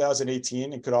in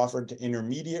 2018 and could offer it to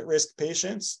intermediate risk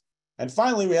patients. And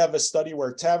finally, we have a study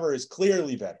where TAVR is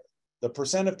clearly better. The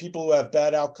percent of people who have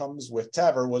bad outcomes with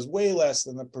TAVR was way less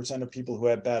than the percent of people who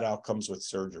had bad outcomes with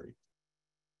surgery.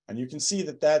 And you can see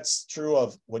that that's true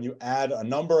of when you add a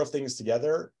number of things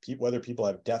together, whether people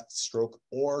have death, stroke,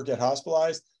 or get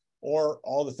hospitalized, or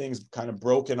all the things kind of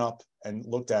broken up and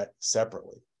looked at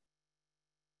separately.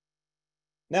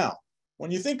 Now,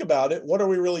 when you think about it, what are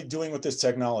we really doing with this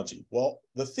technology? Well,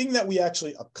 the thing that we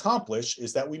actually accomplish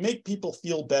is that we make people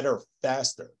feel better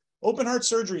faster. Open heart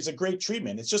surgery is a great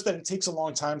treatment. It's just that it takes a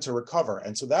long time to recover.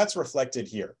 And so that's reflected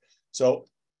here. So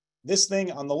this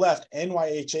thing on the left,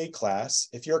 NYHA class,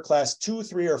 if you're class 2,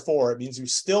 3, or 4, it means you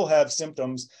still have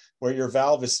symptoms where your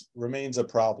valve remains a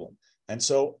problem. And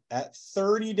so at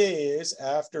 30 days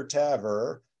after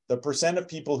TAVR, the percent of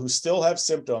people who still have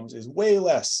symptoms is way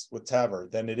less with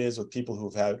TAVR than it is with people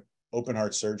who've had open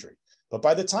heart surgery. But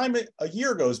by the time a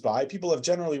year goes by, people have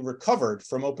generally recovered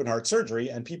from open heart surgery,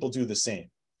 and people do the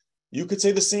same. You could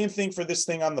say the same thing for this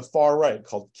thing on the far right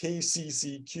called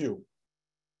KCCQ,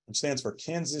 which stands for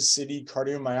Kansas City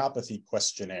Cardiomyopathy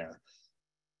Questionnaire.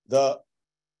 The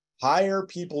higher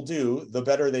people do, the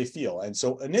better they feel. And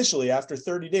so initially, after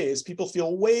 30 days, people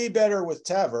feel way better with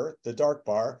TAVR, the dark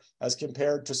bar, as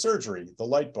compared to surgery, the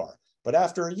light bar. But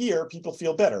after a year, people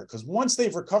feel better, because once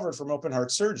they've recovered from open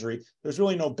heart surgery, there's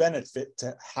really no benefit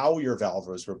to how your valve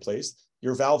was replaced.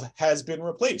 Your valve has been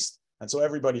replaced. And so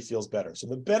everybody feels better. So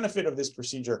the benefit of this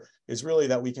procedure is really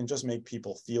that we can just make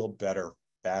people feel better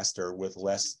faster with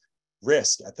less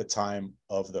risk at the time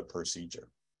of the procedure.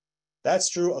 That's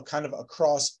true kind of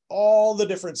across all the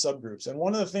different subgroups. And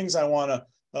one of the things I want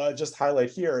to just highlight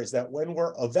here is that when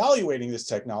we're evaluating this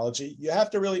technology, you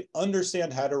have to really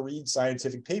understand how to read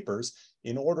scientific papers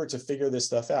in order to figure this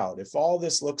stuff out. If all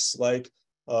this looks like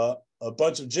a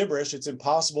bunch of gibberish, it's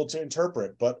impossible to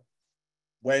interpret. But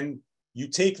when you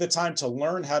take the time to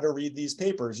learn how to read these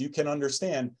papers, you can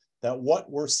understand that what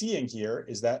we're seeing here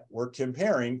is that we're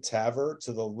comparing TAVR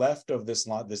to the left of this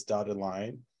dotted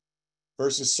line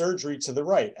versus surgery to the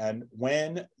right. And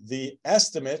when the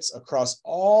estimates across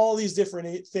all these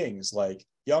different things, like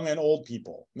young and old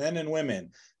people, men and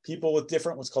women, people with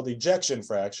different what's called ejection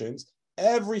fractions,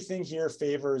 everything here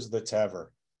favors the TAVR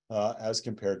as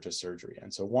compared to surgery.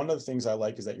 And so one of the things I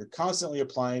like is that you're constantly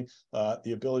applying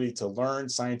the ability to learn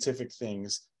scientific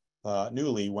things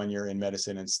newly when you're in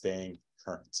medicine and staying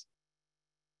current.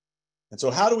 And so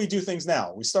how do we do things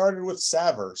now? We started with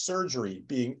SAVR, surgery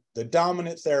being the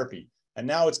dominant therapy. And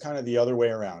now it's kind of the other way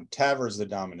around. TAVR is the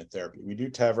dominant therapy. We do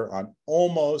TAVR on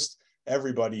almost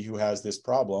everybody who has this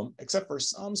problem, except for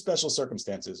some special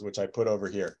circumstances, which I put over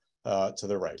here to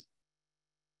the right.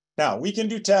 Now, we can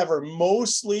do TAVR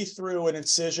mostly through an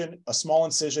incision, a small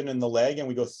incision in the leg, and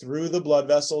we go through the blood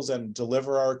vessels and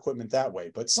deliver our equipment that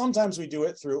way. But sometimes we do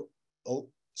it through a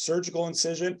surgical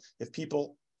incision if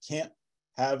people can't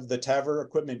have the TAVR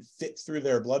equipment fit through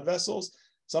their blood vessels.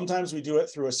 Sometimes we do it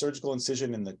through a surgical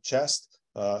incision in the chest,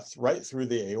 right through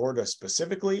the aorta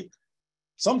specifically.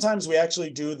 Sometimes we actually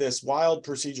do this wild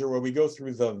procedure where we go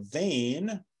through the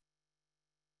vein.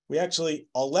 We actually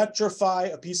electrify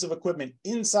a piece of equipment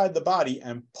inside the body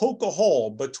and poke a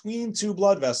hole between two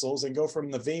blood vessels and go from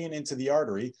the vein into the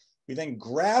artery. We then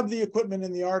grab the equipment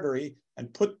in the artery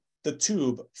and put the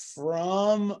tube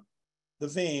from the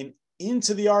vein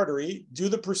into the artery, do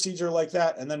the procedure like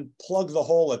that, and then plug the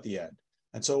hole at the end.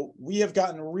 And so we have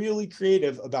gotten really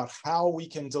creative about how we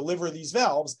can deliver these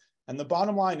valves. And the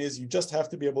bottom line is you just have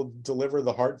to be able to deliver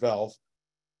the heart valve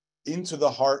into the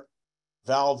heart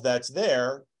valve that's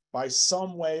there by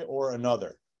some way or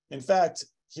another. In fact,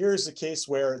 here's a case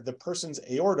where the person's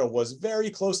aorta was very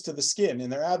close to the skin in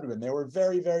their abdomen. They were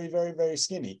very, very, very, very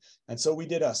skinny. And so we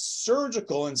did a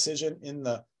surgical incision in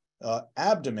the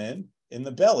abdomen, in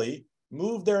the belly,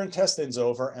 moved their intestines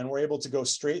over, and were able to go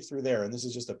straight through there. And this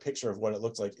is just a picture of what it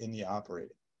looks like in the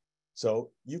operating.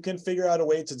 So you can figure out a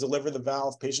way to deliver the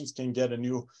valve. Patients can get a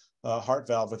new heart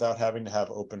valve without having to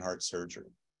have open heart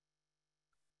surgery.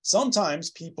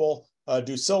 Sometimes people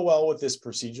do so well with this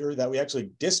procedure that we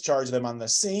actually discharge them on the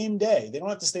same day. They don't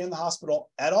have to stay in the hospital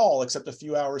at all, except a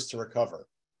few hours to recover.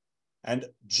 And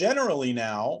generally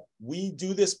now, we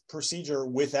do this procedure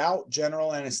without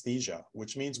general anesthesia,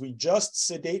 which means we just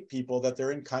sedate people that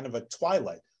they're in kind of a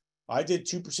twilight. I did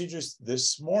 2 procedures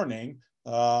this morning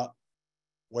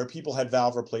where people had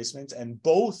valve replacements, and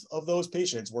both of those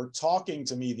patients were talking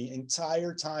to me the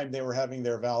entire time they were having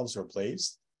their valves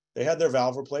replaced. They had their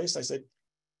valve replaced. I said,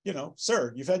 you know,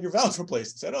 sir, you've had your valve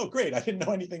replaced. He said, oh, great. I didn't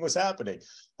know anything was happening.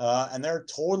 And they're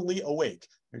totally awake.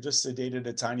 They're just sedated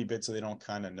a tiny bit so they don't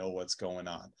kind of know what's going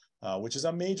on, which is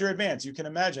a major advance. You can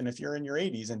imagine if you're in your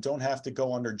 80s and don't have to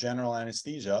go under general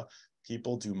anesthesia,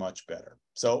 people do much better.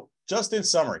 So just in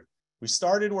summary, we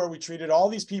started where we treated all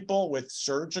these people with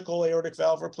surgical aortic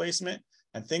valve replacement,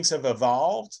 and things have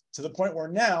evolved to the point where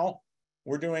now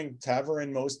we're doing TAVR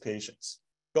in most patients.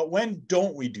 But when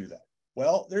don't we do that?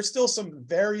 Well, there's still some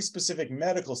very specific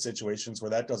medical situations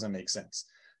where that doesn't make sense.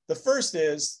 The first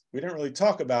is, we didn't really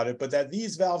talk about it, but that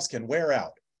these valves can wear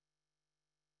out.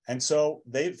 And so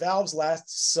valves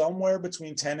last somewhere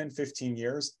between 10 and 15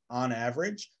 years on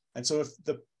average. And so if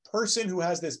the person who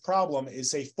has this problem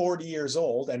is, say, 40 years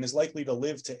old and is likely to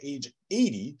live to age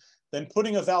 80, then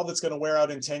putting a valve that's going to wear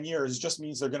out in 10 years just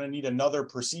means they're going to need another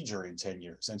procedure in 10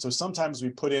 years. And so sometimes we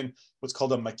put in what's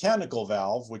called a mechanical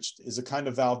valve, which is a kind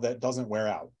of valve that doesn't wear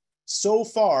out. So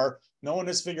far, no one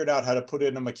has figured out how to put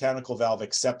in a mechanical valve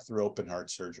except through open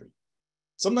heart surgery.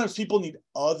 Sometimes people need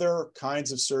other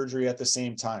kinds of surgery at the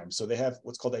same time. So they have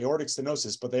what's called aortic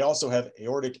stenosis, but they also have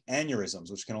aortic aneurysms,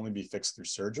 which can only be fixed through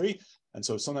surgery. And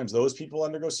so sometimes those people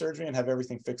undergo surgery and have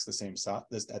everything fixed at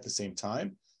the same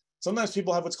time. Sometimes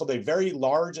people have what's called a very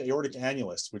large aortic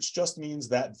annulus, which just means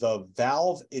that the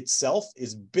valve itself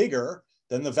is bigger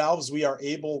than the valves we are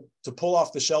able to pull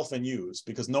off the shelf and use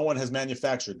because no one has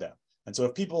manufactured them. And so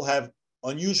if people have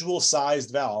unusual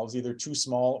sized valves, either too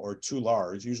small or too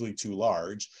large, usually too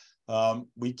large,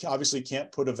 we obviously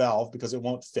can't put a valve because it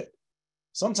won't fit.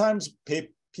 Sometimes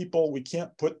people, we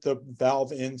can't put the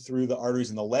valve in through the arteries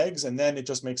in the legs, and then it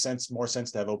just makes more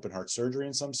sense to have open heart surgery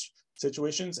in some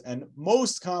situations. And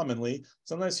most commonly,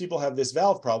 sometimes people have this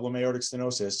valve problem, aortic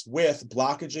stenosis, with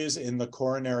blockages in the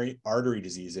coronary artery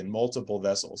disease in multiple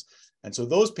vessels. And so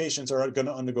those patients are going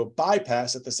to undergo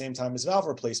bypass at the same time as valve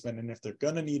replacement. And if they're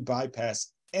going to need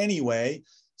bypass anyway,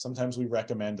 sometimes we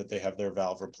recommend that they have their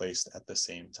valve replaced at the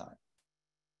same time.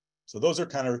 So those are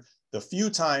kind of the few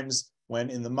times when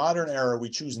in the modern era, we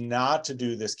choose not to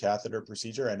do this catheter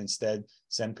procedure and instead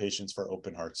send patients for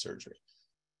open heart surgery.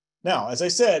 Now, as I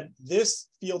said, this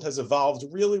field has evolved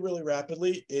really, really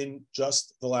rapidly in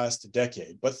just the last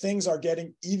decade, but things are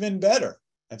getting even better.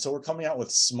 And so we're coming out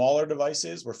with smaller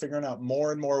devices. We're figuring out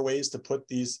more and more ways to put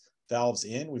these valves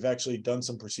in. We've actually done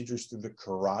some procedures through the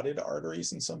carotid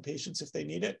arteries in some patients if they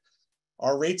need it.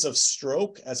 Our rates of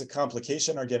stroke as a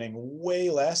complication are getting way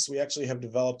less. We actually have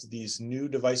developed these new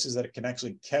devices that can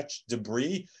actually catch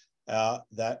debris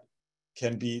that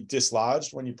can be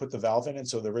dislodged when you put the valve in, and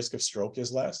so the risk of stroke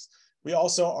is less. We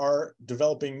also are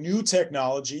developing new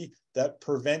technology that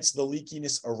prevents the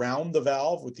leakiness around the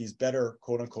valve with these better,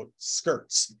 quote unquote,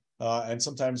 skirts. And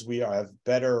sometimes we have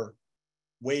better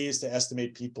ways to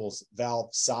estimate people's valve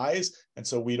size. And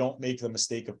so we don't make the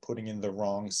mistake of putting in the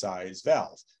wrong size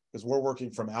valve, because we're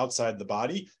working from outside the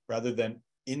body rather than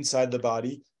inside the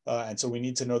body. And so we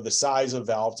need to know the size of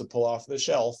valve to pull off the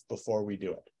shelf before we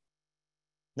do it.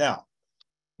 Now,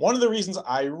 one of the reasons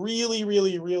I really,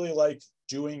 really, really like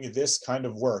doing this kind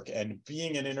of work and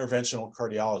being an interventional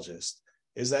cardiologist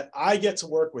is that I get to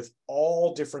work with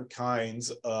all different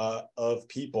kinds of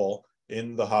people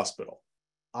in the hospital.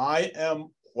 I am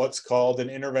what's called an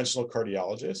interventional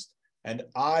cardiologist, and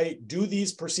I do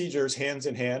these procedures hands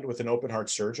in hand with an open heart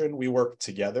surgeon. We work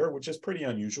together, which is pretty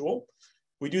unusual.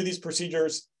 We do these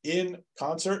procedures in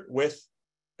concert with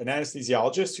an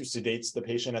anesthesiologist who sedates the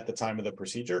patient at the time of the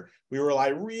procedure. We rely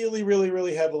really, really,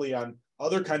 really heavily on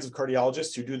other kinds of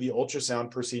cardiologists who do the ultrasound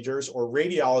procedures, or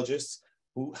radiologists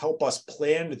who help us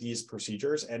plan these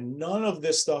procedures. And none of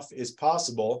this stuff is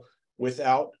possible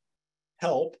without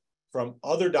help from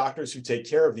other doctors who take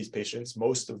care of these patients,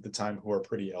 most of the time who are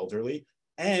pretty elderly,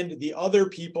 and the other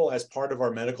people as part of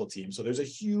our medical team. So there's a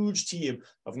huge team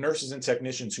of nurses and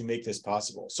technicians who make this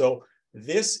possible. So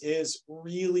this is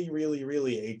really, really,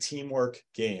 really a teamwork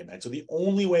game. And so the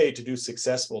only way to do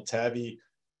successful TAVI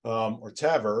or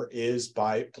TAVR is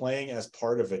by playing as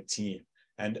part of a team.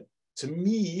 And to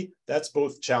me, that's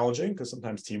both challenging, because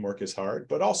sometimes teamwork is hard,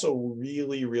 but also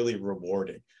really, really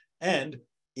rewarding. And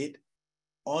it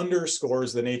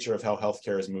underscores the nature of how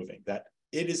healthcare is moving, that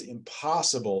it is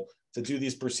impossible to do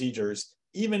these procedures,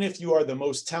 even if you are the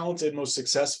most talented, most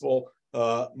successful,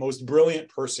 most brilliant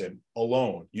person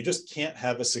alone. You just can't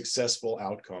have a successful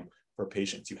outcome for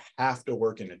patients. You have to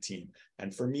work in a team.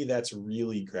 And for me, that's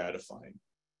really gratifying.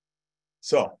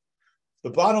 So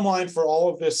the bottom line for all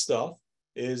of this stuff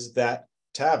is that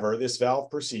TAVR, this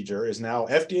valve procedure, is now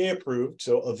FDA approved,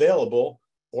 so available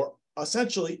for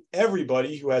essentially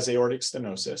everybody who has aortic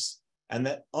stenosis, and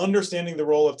that understanding the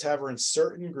role of TAVR in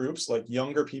certain groups, like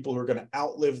younger people who are going to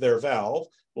outlive their valve,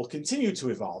 will continue to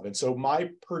evolve. And so my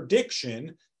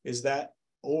prediction is that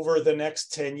over the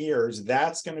next 10 years,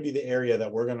 that's going to be the area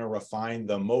that we're going to refine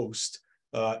the most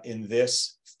in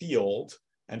this field,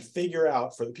 and figure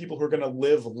out, for the people who are going to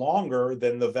live longer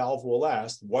than the valve will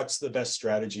last, what's the best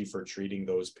strategy for treating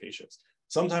those patients.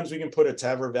 Sometimes we can put a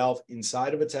TAVR valve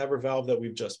inside of a TAVR valve that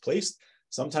we've just placed.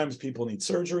 Sometimes people need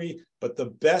surgery, but the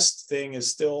best thing is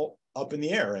still up in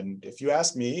the air. And if you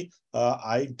ask me,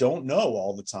 I don't know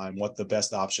all the time what the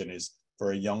best option is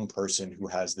for a young person who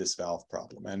has this valve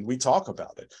problem. And we talk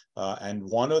about it. And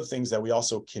one of the things that we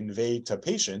also convey to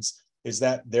patients is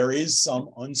that there is some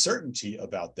uncertainty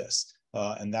about this.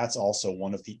 And that's also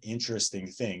one of the interesting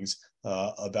things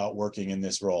about working in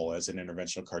this role as an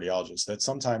interventional cardiologist, that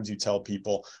sometimes you tell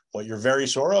people what you're very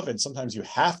sure of, and sometimes you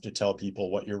have to tell people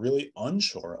what you're really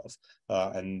unsure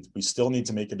of. And we still need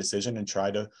to make a decision and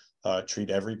try to treat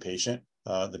every patient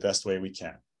the best way we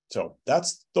can. So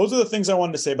those are the things I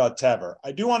wanted to say about TAVR.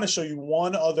 I do want to show you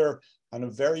one other kind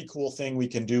of very cool thing we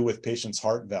can do with patients'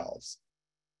 heart valves.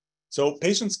 So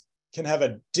patients can have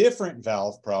a different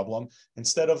valve problem.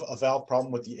 Instead of a valve problem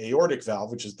with the aortic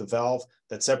valve, which is the valve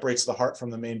that separates the heart from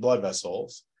the main blood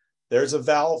vessels, there's a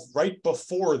valve right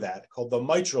before that called the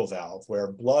mitral valve,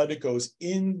 where blood goes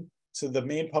into the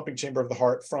main pumping chamber of the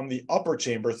heart from the upper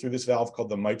chamber through this valve called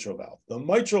the mitral valve. The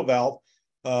mitral valve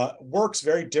works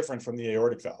very different from the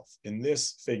aortic valve. In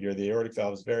this figure, the aortic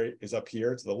valve is up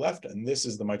here to the left, and this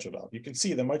is the mitral valve. You can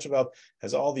see the mitral valve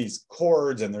has all these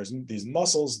cords, and there's these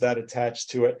muscles that attach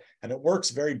to it, and it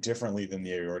works very differently than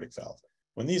the aortic valve.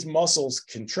 When these muscles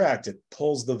contract, it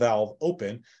pulls the valve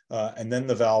open, and then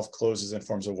the valve closes and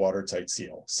forms a watertight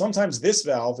seal. Sometimes this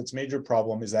valve, its major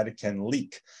problem is that it can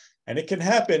leak, and it can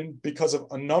happen because of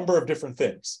a number of different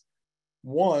things.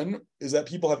 One is that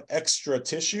people have extra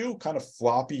tissue, kind of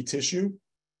floppy tissue,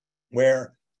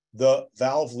 where the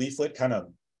valve leaflet kind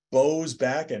of bows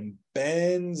back and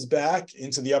bends back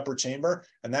into the upper chamber,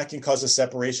 and that can cause a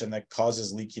separation that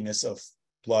causes leakiness of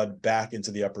blood back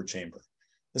into the upper chamber.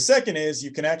 The second is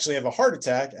you can actually have a heart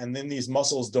attack, and then these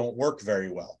muscles don't work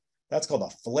very well. That's called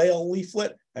a flail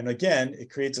leaflet, and again,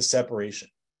 it creates a separation.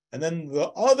 And then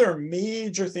the other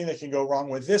major thing that can go wrong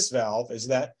with this valve is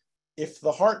that if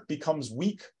the heart becomes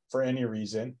weak for any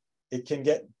reason, it can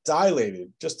get dilated. It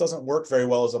just doesn't work very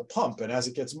well as a pump. And as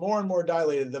it gets more and more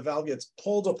dilated, the valve gets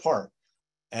pulled apart.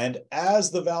 And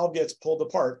as the valve gets pulled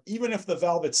apart, even if the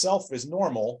valve itself is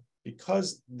normal,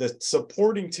 because the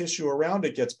supporting tissue around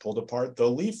it gets pulled apart, the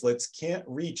leaflets can't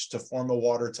reach to form a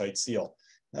watertight seal.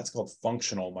 That's called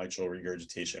functional mitral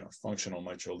regurgitation or functional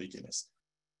mitral leakiness.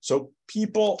 So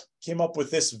people came up with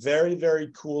this very,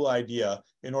 very cool idea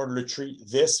in order to treat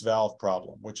this valve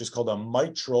problem, which is called a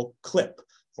mitral clip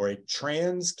for a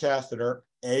transcatheter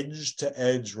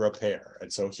edge-to-edge repair.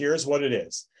 And so here's what it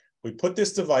is. We put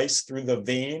this device through the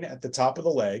vein at the top of the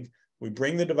leg. We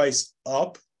bring the device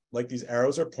up like these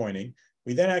arrows are pointing.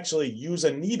 We then actually use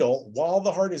a needle while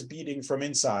the heart is beating from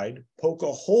inside, poke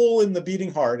a hole in the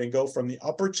beating heart and go from the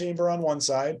upper chamber on one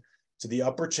side to the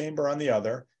upper chamber on the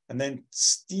other, and then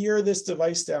steer this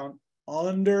device down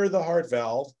under the heart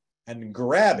valve and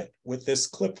grab it with this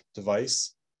clip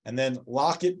device and then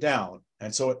lock it down.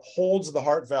 And so it holds the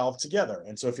heart valve together.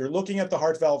 And so if you're looking at the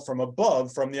heart valve from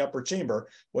above, from the upper chamber,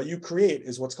 what you create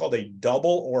is what's called a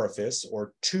double orifice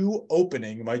or two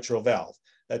opening mitral valve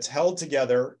that's held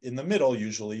together in the middle,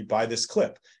 usually by this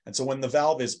clip. And so when the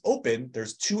valve is open,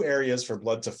 there's two areas for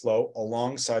blood to flow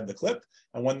alongside the clip.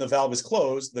 And when the valve is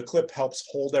closed, the clip helps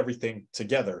hold everything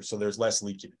together, so there's less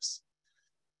leakiness.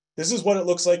 This is what it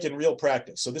looks like in real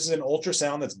practice. So this is an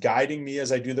ultrasound that's guiding me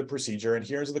as I do the procedure. And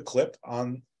here's the clip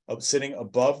sitting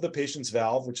above the patient's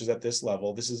valve, which is at this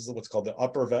level. This is what's called the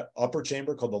upper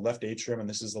chamber, called the left atrium, and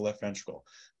this is the left ventricle.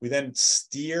 We then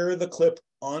steer the clip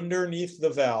underneath the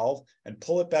valve and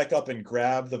pull it back up and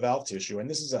grab the valve tissue. And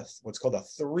this is what's called a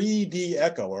 3D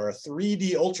echo or a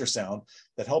 3D ultrasound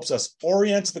that helps us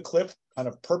orient the clip kind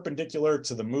of perpendicular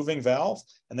to the moving valve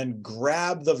and then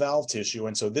grab the valve tissue.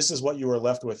 And so this is what you are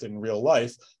left with in real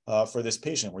life for this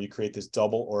patient, where you create this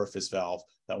double orifice valve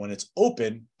that when it's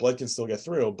open, blood can still get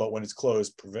through, but when it's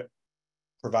closed,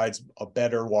 provides a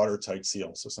better watertight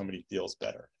seal, so somebody feels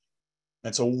better.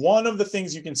 And so one of the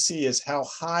things you can see is how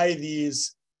high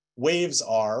these waves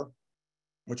are,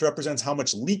 which represents how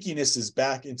much leakiness is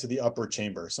back into the upper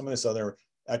chamber. Some of this other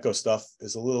echo stuff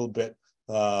is a little bit,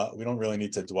 we don't really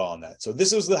need to dwell on that. So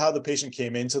this is how the patient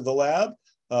came into the lab.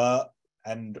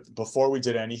 And before we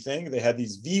did anything, they had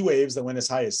these V waves that went as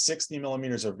high as 60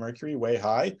 millimeters of mercury, way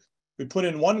high. We put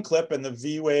in one clip and the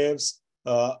V waves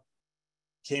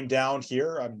came down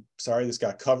here. I'm sorry, this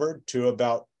got covered to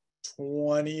about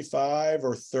 25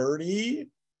 or 30.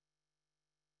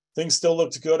 Things still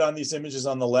looked good on these images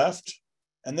on the left.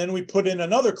 And then we put in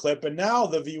another clip, and now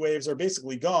the V waves are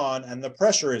basically gone and the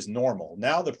pressure is normal.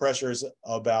 Now the pressure is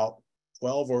about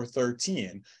 12 or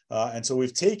 13. And so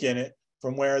we've taken it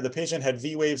from where the patient had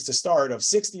V waves to start of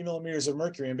 60 millimeters of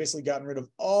mercury and basically gotten rid of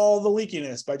all the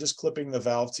leakiness by just clipping the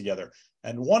valve together.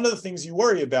 And one of the things you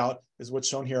worry about is what's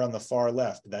shown here on the far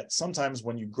left, that sometimes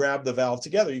when you grab the valve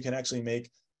together, you can actually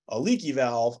make a leaky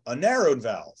valve a narrowed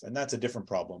valve, and that's a different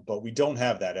problem. But we don't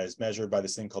have that as measured by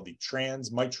this thing called the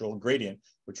transmitral gradient,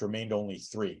 which remained only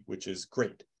 3, which is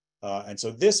great. And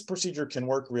so this procedure can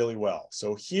work really well.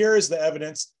 So here is the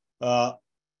evidence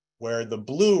where the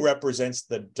blue represents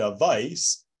the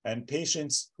device, and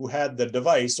patients who had the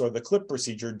device or the clip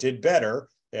procedure did better.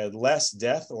 They had less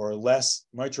death or less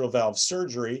mitral valve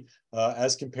surgery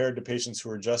as compared to patients who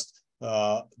were just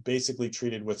basically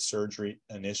treated with surgery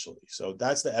initially. So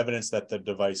that's the evidence that the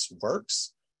device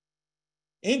works.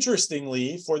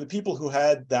 Interestingly, for the people who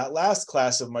had that last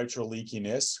class of mitral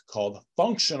leakiness called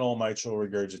functional mitral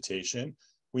regurgitation,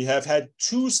 we have had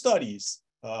 2 studies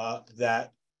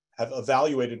that have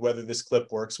evaluated whether this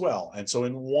clip works well. And so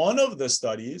in one of the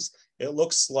studies, it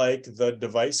looks like the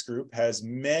device group has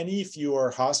many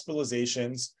fewer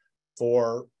hospitalizations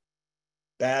for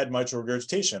bad mitral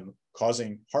regurgitation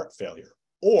causing heart failure,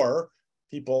 or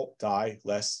people die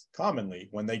less commonly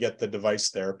when they get the device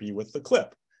therapy with the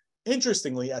clip.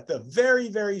 Interestingly, at the very,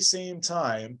 very same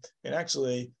time, and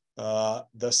actually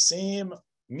the same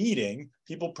meeting,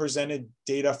 people presented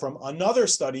data from another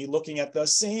study looking at the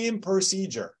same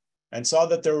procedure and saw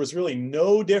that there was really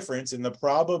no difference in the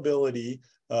probability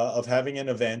of having an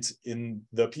event in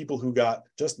the people who got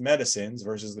just medicines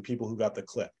versus the people who got the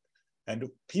clip. And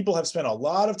people have spent a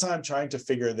lot of time trying to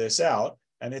figure this out,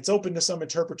 and it's open to some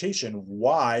interpretation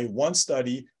why one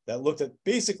study that looked at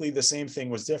basically the same thing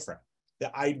was different.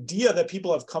 The idea that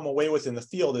people have come away with in the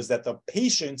field is that the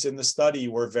patients in the study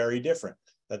were very different,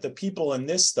 that the people in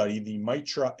this study, the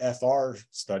MITRA FR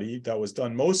study that was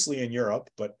done mostly in Europe,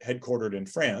 but headquartered in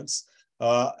France,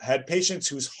 had patients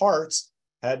whose hearts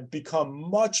had become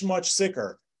much, much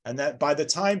sicker. And that by the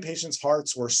time patients'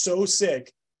 hearts were so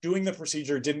sick, doing the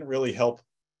procedure didn't really help.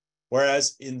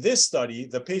 Whereas in this study,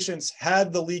 the patients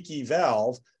had the leaky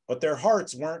valve, but their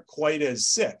hearts weren't quite as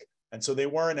sick. And so they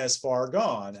weren't as far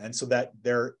gone. And so that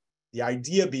the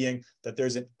idea being that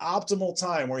there's an optimal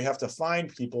time where you have to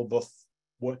find people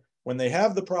when they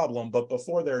have the problem, but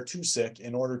before they're too sick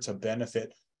in order to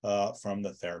benefit from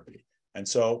the therapy. And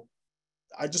so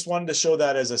I just wanted to show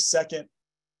that as a second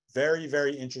very,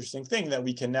 very interesting thing that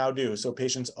we can now do. So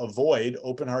patients avoid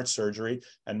open heart surgery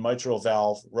and mitral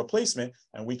valve replacement,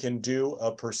 and we can do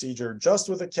a procedure just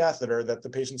with a catheter that the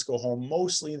patients go home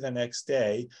mostly the next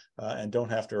day and don't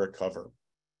have to recover.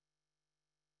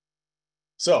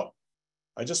 So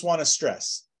I just want to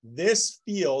stress, this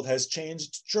field has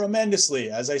changed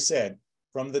tremendously, as I said,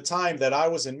 from the time that I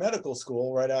was in medical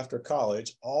school right after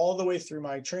college, all the way through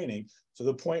my training, to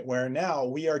the point where now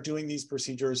we are doing these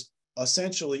procedures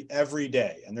essentially every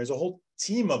day. And there's a whole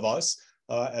team of us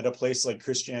at a place like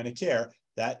Christiana Care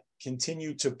that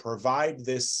continue to provide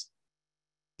these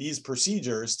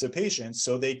procedures to patients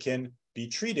so they can be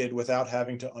treated without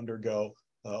having to undergo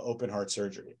open heart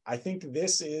surgery. I think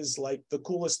this is like the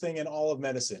coolest thing in all of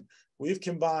medicine. We've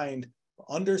combined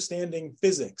understanding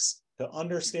physics to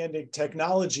understanding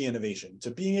technology innovation,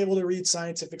 to being able to read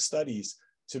scientific studies,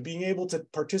 to being able to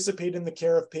participate in the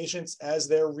care of patients as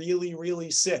they're really, really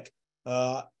sick.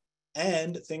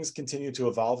 And things continue to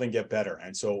evolve and get better.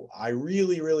 And so I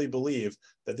really, really believe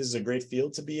that this is a great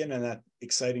field to be in and that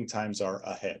exciting times are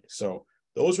ahead. So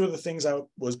those were the things I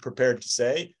was prepared to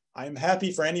say. I'm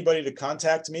happy for anybody to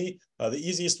contact me. The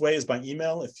easiest way is by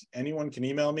email. If anyone can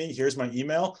email me, here's my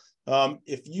email.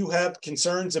 If you have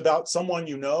concerns about someone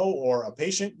you know or a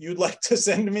patient you'd like to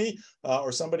send me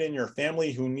or somebody in your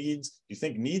family who you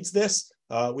think needs this,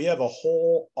 we have a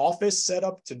whole office set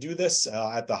up to do this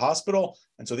at the hospital.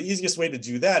 And so the easiest way to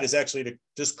do that is actually to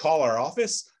just call our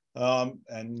office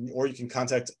or you can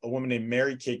contact a woman named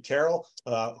Mary Kate Carroll,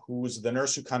 who's the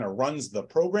nurse who kind of runs the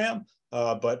program.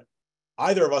 But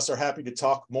either of us are happy to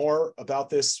talk more about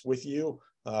this with you.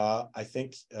 I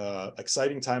think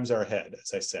exciting times are ahead,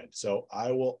 as I said. So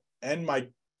I will end my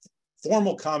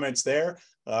formal comments there.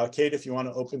 Kate, if you want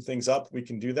to open things up, we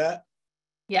can do that.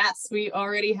 Yes, we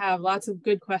already have lots of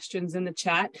good questions in the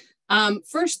chat.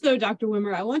 First, though, Dr.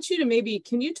 Wimmer, I want you to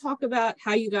can you talk about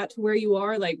how you got to where you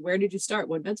are? Like, where did you start?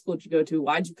 What med school did you go to?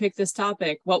 Why'd you pick this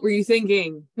topic? What were you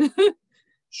thinking?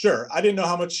 Sure. I didn't know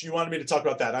how much you wanted me to talk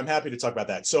about that. I'm happy to talk about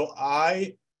that. So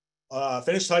I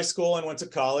finished high school and went to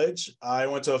college. I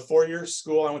went to a 4-year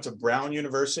school. I went to Brown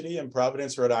University in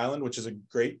Providence, Rhode Island, which is a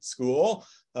great school.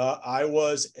 I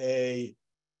was a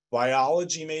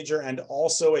biology major and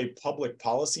also a public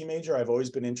policy major. I've always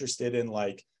been interested in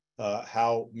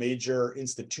how major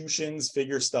institutions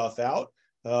figure stuff out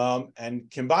and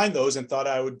combined those and thought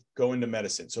I would go into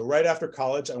medicine. So right after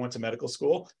college, I went to medical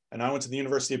school and I went to the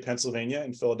University of Pennsylvania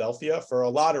in Philadelphia for a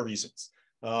lot of reasons.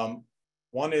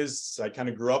 One is I kind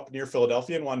of grew up near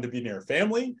Philadelphia and wanted to be near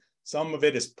family. Some of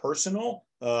it is personal.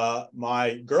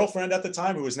 My girlfriend at the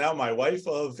time, who is now my wife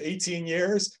of 18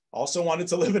 years, also wanted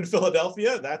to live in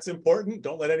Philadelphia. That's important.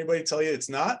 Don't let anybody tell you it's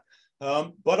not.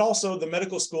 But also the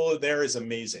medical school there is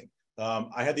amazing.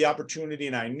 I had the opportunity,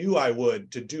 and I knew I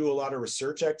would, to do a lot of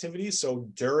research activities. So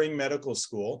during medical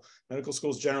school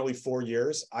is generally 4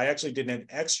 years. I actually did an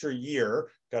extra year,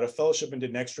 got a fellowship and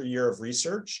did an extra year of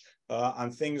research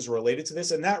on things related to this.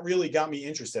 And that really got me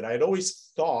interested. I had always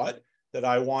thought that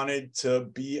I wanted to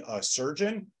be a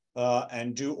surgeon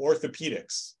and do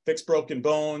orthopedics, fix broken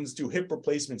bones, do hip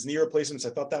replacements, knee replacements. I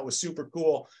thought that was super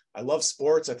cool. I love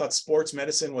sports. I thought sports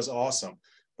medicine was awesome.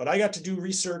 But I got to do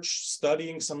research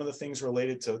studying some of the things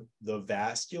related to the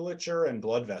vasculature and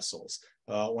blood vessels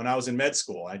when I was in med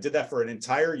school. I did that for an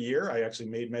entire year. I actually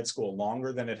made med school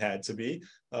longer than it had to be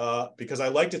because I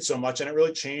liked it so much, and it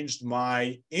really changed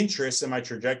my interests and my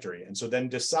trajectory. And so then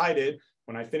decided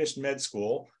when I finished med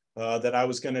school that I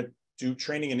was going to do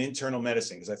training in internal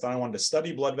medicine because I thought I wanted to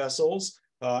study blood vessels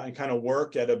and kind of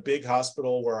work at a big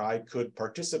hospital where I could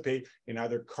participate in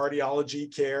either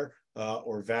cardiology care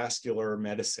or vascular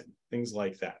medicine, things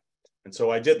like that. And so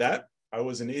I did that. I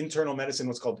was in internal medicine,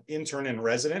 what's called intern and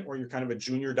resident, where you're kind of a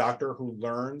junior doctor who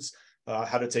learns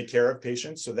how to take care of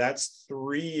patients. So that's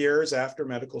 3 years after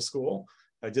medical school.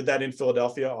 I did that in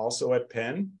Philadelphia, also at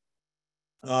Penn.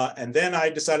 And then I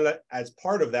decided that as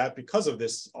part of that, because of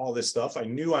all this stuff, I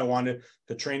knew I wanted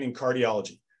to train in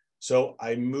cardiology. So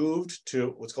I moved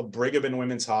to what's called Brigham and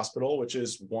Women's Hospital, which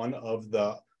is one of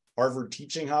the Harvard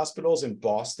teaching hospitals in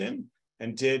Boston,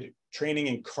 and did training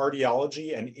in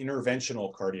cardiology and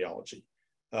interventional cardiology.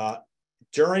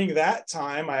 During that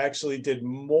time, I actually did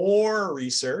more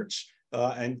research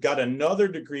and got another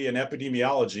degree in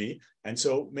epidemiology, and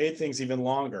so made things even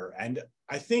longer. And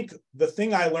I think the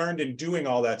thing I learned in doing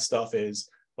all that stuff is,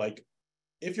 like,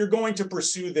 if you're going to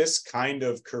pursue this kind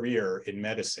of career in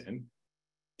medicine,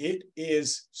 it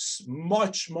is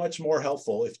much, much more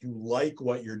helpful if you like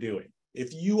what you're doing.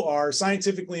 If you are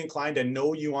scientifically inclined and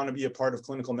know you want to be a part of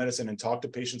clinical medicine and talk to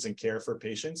patients and care for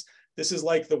patients, this is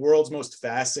like the world's most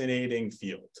fascinating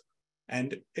field.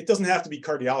 And it doesn't have to be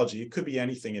cardiology. It could be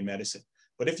anything in medicine.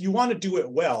 But if you want to do it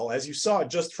well, as you saw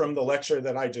just from the lecture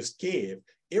that I just gave,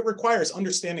 it requires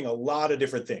understanding a lot of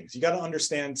different things. You got to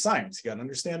understand science. You got to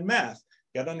understand math.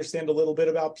 You got to understand a little bit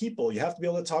about people. You have to be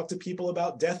able to talk to people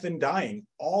about death and dying.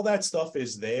 All that stuff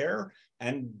is there.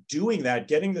 And doing that,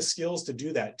 getting the skills to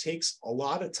do that takes a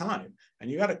lot of time. And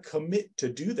you got to commit to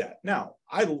do that. Now,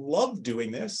 I love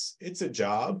doing this. It's a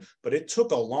job, but it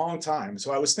took a long time.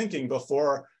 So I was thinking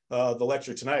before the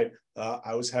lecture tonight,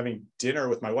 I was having dinner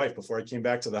with my wife before I came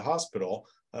back to the hospital.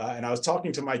 And I was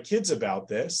talking to my kids about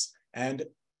this. And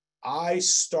I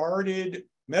started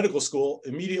medical school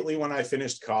immediately when I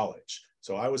finished college.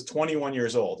 So I was 21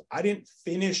 years old. I didn't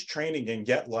finish training and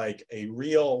get like a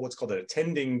real, what's called an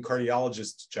attending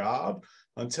cardiologist job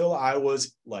until I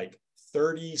was like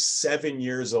 37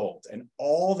 years old. And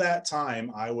all that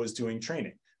time I was doing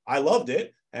training. I loved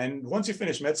it. And once you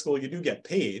finish med school, you do get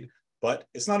paid, but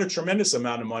it's not a tremendous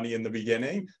amount of money in the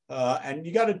beginning. And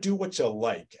you got to do what you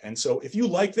like. And so if you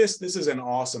like this, this is an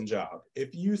awesome job.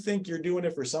 If you think you're doing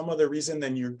it for some other reason,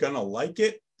 then you're going to like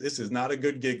it. This is not a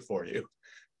good gig for you.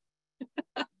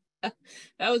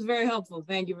 That was very helpful.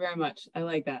 Thank you very much. I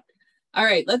like that. All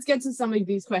right, let's get to some of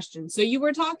these questions. So you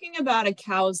were talking about a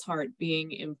cow's heart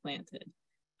being implanted.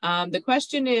 The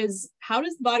question is, how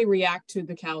does the body react to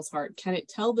the cow's heart? Can it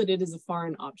tell that it is a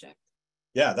foreign object?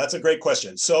 Yeah, that's a great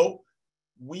question. So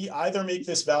we either make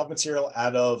this valve material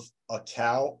out of a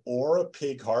cow or a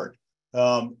pig heart.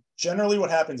 Generally what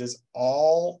happens is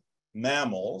all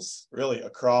mammals, really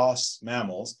across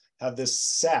mammals, have this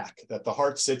sac that the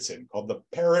heart sits in called the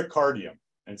pericardium.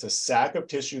 And it's a sac of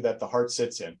tissue that the heart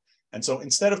sits in. And so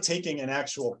instead of taking an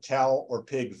actual cow or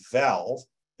pig valve,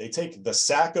 they take the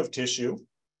sac of tissue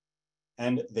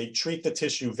and they treat the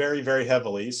tissue very, very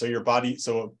heavily. So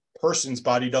a person's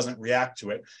body doesn't react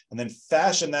to it, and then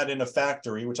fashion that in a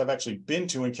factory, which I've actually been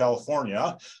to in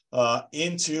California,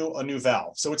 into a new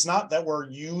valve. So it's not that we're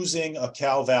using a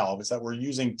cow valve, it's that we're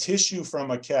using tissue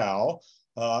from a cow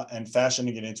and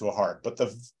fashioning it into a heart. But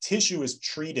the tissue is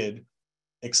treated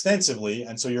extensively,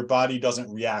 and so your body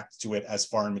doesn't react to it as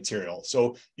foreign material.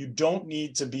 So you don't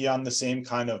need to be on the same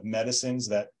kind of medicines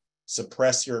that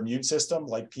suppress your immune system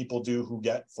like people do who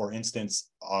get, for instance,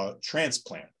 a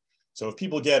transplant. So if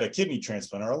people get a kidney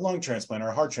transplant or a lung transplant or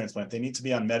a heart transplant, they need to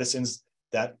be on medicines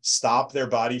that stop their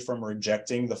body from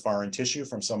rejecting the foreign tissue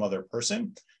from some other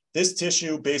person. This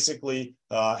tissue basically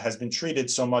has been treated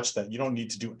so much that you don't need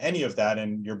to do any of that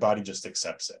and your body just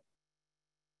accepts it.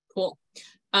 Cool.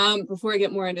 Before I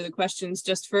get more into the questions,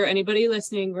 just for anybody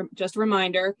listening, just a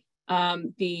reminder,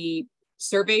 the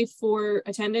survey for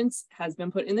attendance has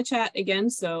been put in the chat again.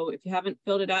 So if you haven't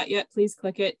filled it out yet, please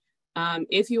click it.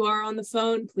 If you are on the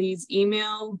phone, please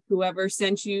email whoever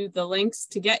sent you the links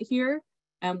to get here,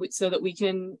 and so that we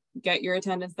can get your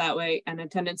attendance that way. And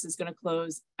attendance is going to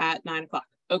close at 9 o'clock.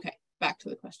 Okay, back to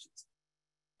the questions.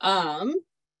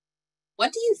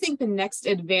 What do you think the next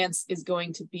advance is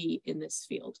going to be in this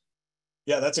field?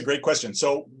 Yeah, that's a great question.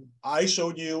 So I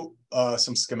showed you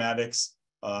some schematics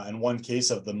in one case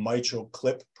of the mitral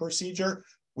clip procedure.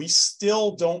 We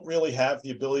still don't really have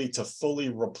the ability to fully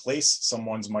replace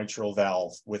someone's mitral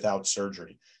valve without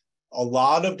surgery. A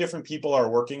lot of different people are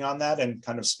working on that and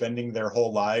kind of spending their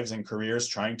whole lives and careers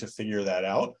trying to figure that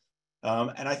out.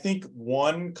 And I think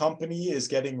one company is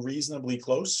getting reasonably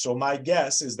close. So my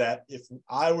guess is that if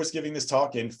I was giving this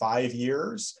talk in 5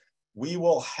 years, we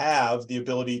will have the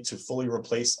ability to fully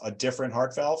replace a different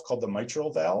heart valve called the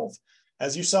mitral valve.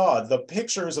 As you saw, the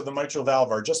pictures of the mitral valve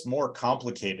are just more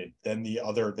complicated than the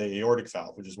aortic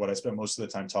valve, which is what I spent most of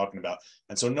the time talking about.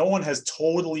 And so no one has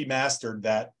totally mastered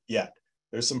that yet.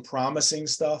 There's some promising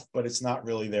stuff, but it's not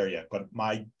really there yet. But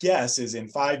my guess is in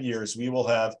 5 years, we will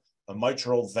have a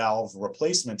mitral valve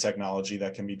replacement technology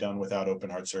that can be done without open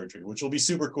heart surgery, which will be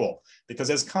super cool.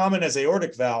 Because as common as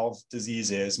aortic valve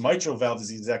disease is, mitral valve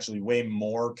disease is actually way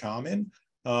more common.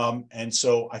 And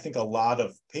so I think a lot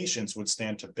of patients would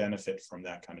stand to benefit from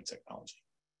that kind of technology.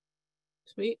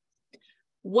 Sweet.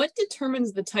 What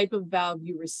determines the type of valve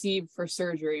you receive for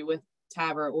surgery with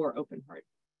TAVR or open heart?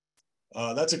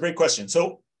 That's a great question.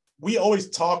 So we always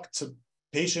talk to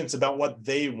patients about what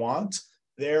they want.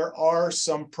 There are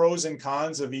some pros and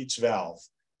cons of each valve.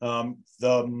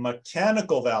 The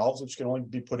mechanical valves, which can only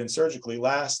be put in surgically,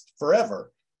 last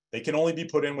forever. They can only be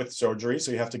put in with surgery,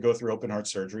 so you have to go through open heart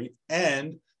surgery.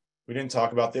 And we didn't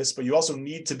talk about this, but you also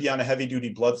need to be on a heavy-duty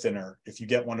blood thinner if you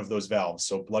get one of those valves,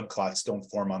 so blood clots don't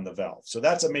form on the valve. So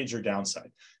that's a major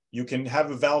downside. You can have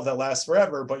a valve that lasts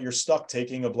forever, but you're stuck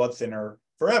taking a blood thinner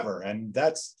forever. And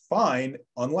that's fine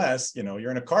unless, you're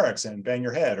in a car accident, bang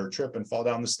your head or trip and fall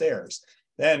down the stairs.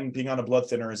 Then being on a blood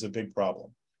thinner is a big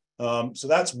problem. So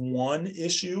that's one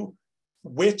issue.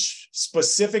 Which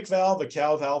specific valve, a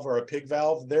cow valve or a pig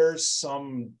valve, there's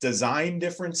some design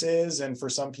differences. And for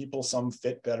some people, some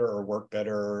fit better or work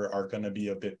better, are going to be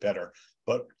a bit better.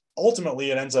 But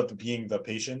ultimately, it ends up being the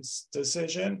patient's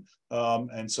decision.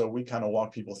 And so we kind of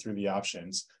walk people through the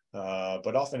options.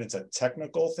 But often it's a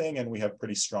technical thing, and we have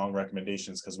pretty strong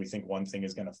recommendations because we think one thing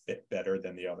is going to fit better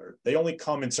than the other. They only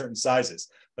come in certain sizes.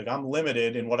 Like I'm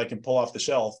limited in what I can pull off the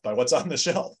shelf by what's on the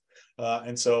shelf.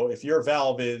 And so if your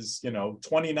valve is,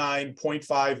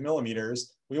 29.5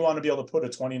 millimeters, we want to be able to put a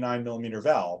 29 millimeter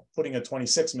valve. Putting a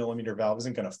 26 millimeter valve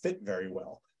isn't going to fit very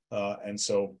well. And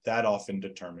so that often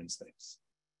determines things.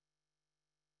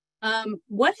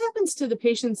 What happens to the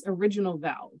patient's original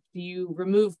valve? Do you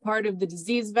remove part of the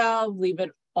diseased valve, leave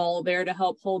it all there to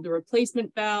help hold the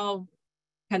replacement valve?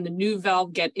 Can the new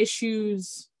valve get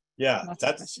issues? Yeah,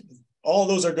 all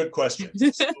those are good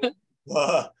questions.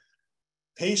 So,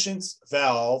 patient's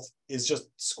valve is just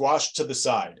squashed to the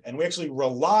side, and we actually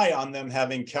rely on them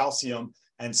having calcium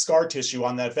and scar tissue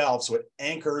on that valve so it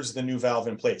anchors the new valve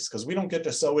in place, because we don't get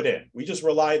to sew it in. We just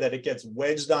rely that it gets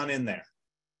wedged on in there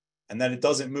and that it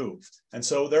doesn't move. And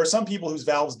so there are some people whose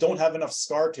valves don't have enough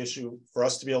scar tissue for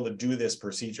us to be able to do this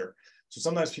procedure. So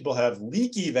sometimes people have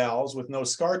leaky valves with no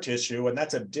scar tissue, and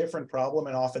that's a different problem,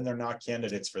 and often they're not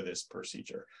candidates for this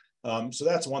procedure. So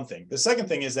that's one thing. The second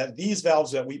thing is that these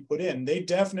valves that we put in, they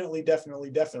definitely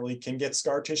can get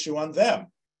scar tissue on them.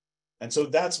 And so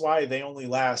that's why they only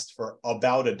last for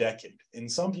about a decade. In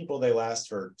some people, they last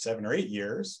for 7 or 8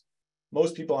 years.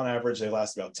 Most people on average, they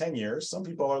last about 10 years. Some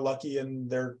people are lucky and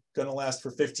they're going to last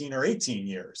for 15 or 18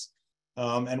 years.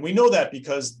 And we know that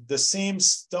because the same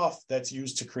stuff that's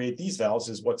used to create these valves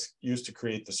is what's used to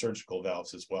create the surgical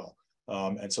valves as well.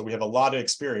 And so we have a lot of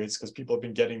experience because people have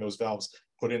been getting those valves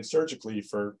put in surgically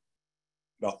for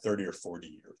about 30 or 40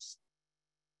 years.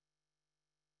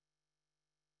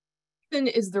 Then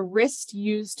is the wrist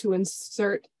used to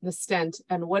insert the stent,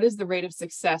 and what is the rate of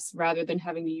success rather than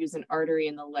having to use an artery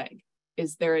in the leg?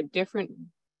 Is there a different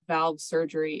valve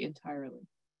surgery entirely?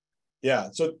 Yeah,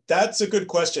 so that's a good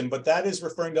question, but that is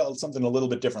referring to something a little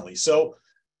bit differently. So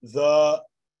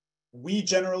we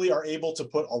generally are able to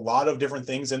put a lot of different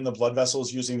things in the blood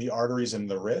vessels using the arteries in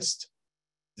the wrist.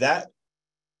 That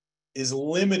is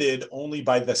limited only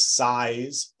by the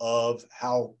size of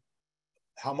how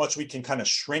much we can kind of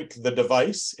shrink the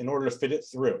device in order to fit it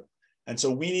through. And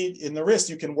so we need, in the wrist,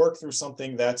 you can work through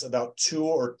something that's about 2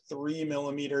 or 3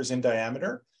 millimeters in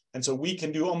diameter. And so we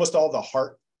can do almost all the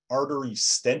heart artery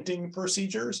stenting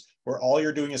procedures, where all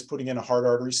you're doing is putting in a heart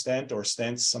artery stent or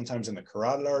stents, sometimes in the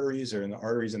carotid arteries or in the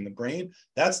arteries in the brain.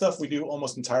 That stuff we do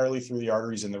almost entirely through the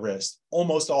arteries in the wrist,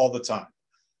 almost all the time.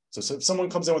 So if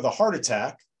someone comes in with a heart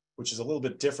attack, which is a little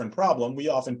bit different problem, we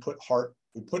often put heart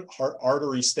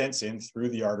artery stents in through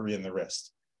the artery in the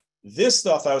wrist. This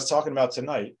stuff I was talking about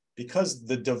tonight, because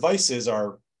the devices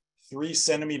are 3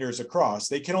 centimeters across,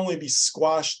 they can only be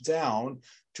squashed down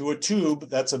to a tube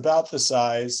that's about the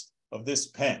size of this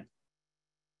pen.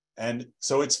 And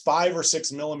so it's 5 or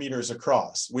 6 millimeters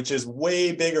across, which is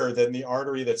way bigger than the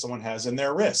artery that someone has in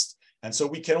their wrist. And so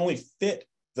we can only fit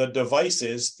the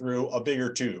devices through a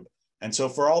bigger tube. And so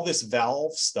for all this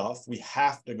valve stuff, we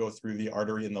have to go through the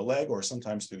artery in the leg, or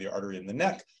sometimes through the artery in the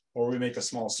neck, or we make a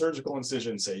small surgical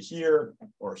incision, say here,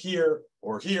 or here,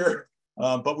 or here.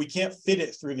 But we can't fit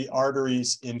it through the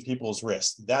arteries in people's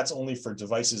wrists. That's only for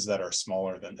devices that are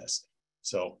smaller than this.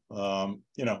 So, I'm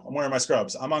wearing my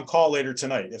scrubs. I'm on call later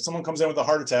tonight. If someone comes in with a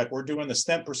heart attack, we're doing the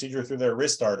stent procedure through their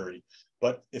wrist artery.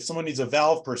 But if someone needs a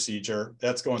valve procedure,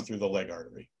 that's going through the leg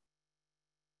artery.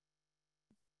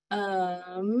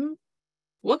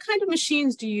 What kind of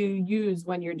machines do you use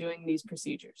when you're doing these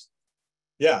procedures?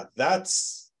 Yeah,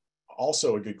 that's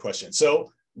also a good question.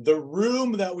 So the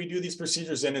room that we do these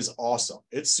procedures in is awesome.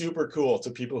 It's super cool to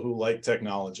people who like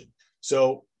technology.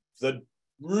 So the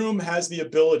room has the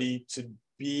ability to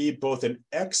be both an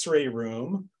X-ray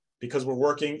room, because we're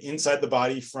working inside the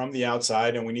body from the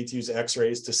outside and we need to use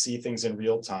X-rays to see things in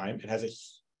real time. It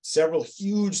has several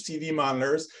huge TV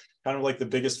monitors, kind of like the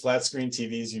biggest flat screen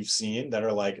TVs you've seen, that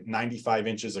are like 95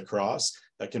 inches across,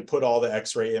 that can put all the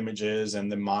X-ray images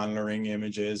and the monitoring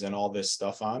images and all this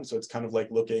stuff on. So it's kind of like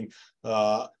looking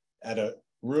at a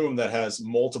room that has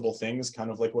multiple things,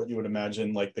 kind of like what you would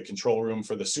imagine like the control room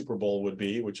for the Super Bowl would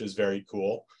be, which is very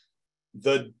cool.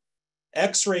 The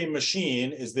X-ray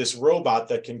machine is this robot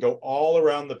that can go all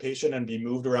around the patient and be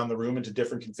moved around the room into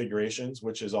different configurations,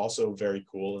 which is also very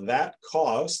cool. And that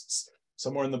costs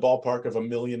somewhere in the ballpark of $1.5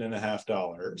 million.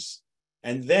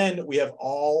 And then we have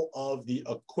all of the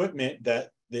equipment that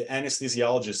the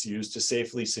anesthesiologists use to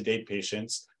safely sedate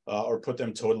patients or put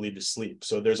them totally to sleep.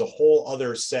 So there's a whole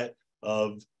other set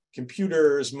of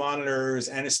computers, monitors,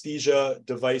 anesthesia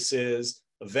devices,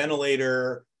 a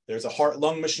ventilator. There's a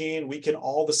heart-lung machine. We can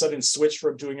all of a sudden switch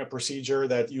from doing a procedure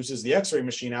that uses the X-ray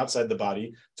machine outside the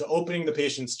body to opening the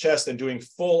patient's chest and doing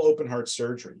full open heart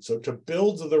surgery. So to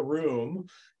build the room,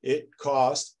 it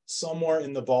costs somewhere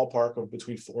in the ballpark of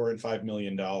between $4 and $5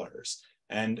 million.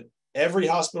 And every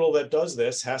hospital that does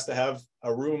this has to have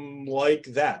a room like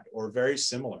that or very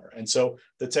similar. And so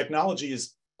the technology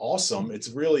is awesome. It's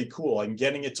really cool. And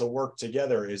getting it to work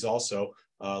together is also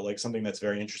like something that's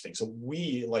very interesting. So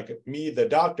we, like me, the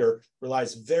doctor,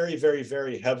 relies very, very,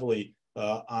 very heavily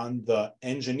on the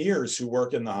engineers who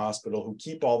work in the hospital who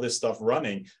keep all this stuff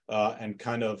running and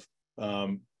kind of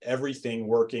everything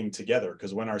working together.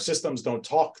 Because when our systems don't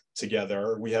talk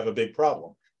together, we have a big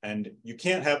problem. And you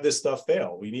can't have this stuff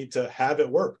fail. We need to have it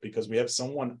work because we have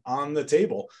someone on the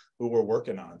table who we're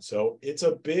working on. So it's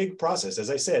a big process. As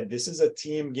I said, this is a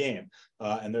team game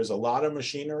and there's a lot of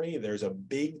machinery. There's a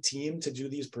big team to do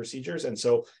these procedures. And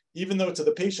so even though to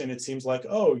the patient, it seems like,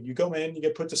 oh, you go in, you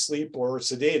get put to sleep or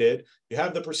sedated, you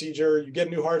have the procedure, you get a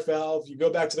new heart valve, you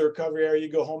go back to the recovery area,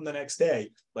 you go home the next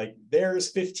day. Like there's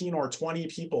 15 or 20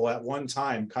 people at one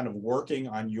time kind of working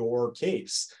on your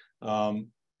case.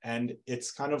 And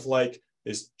it's kind of like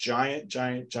this giant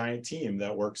team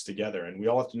that works together. And we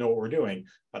all have to know what we're doing.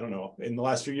 I don't know, in the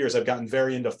last few years, I've gotten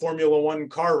very into Formula One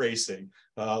car racing,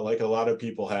 like a lot of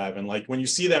people have. And like when you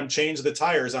see them change the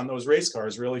tires on those race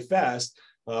cars really fast,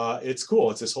 it's cool.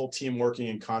 It's this whole team working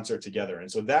in concert together.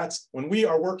 And so that's when we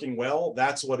are working well,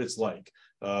 that's what it's like,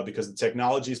 because the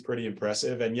technology is pretty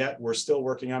impressive. And yet we're still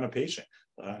working on a patient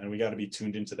and we got to be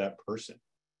tuned into that person.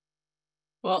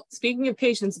 Well, speaking of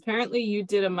patients, apparently you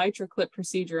did a MitraClip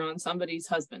procedure on somebody's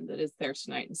husband that is there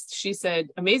tonight. And she said,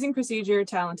 amazing procedure,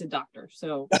 talented doctor.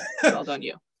 So well done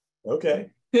you.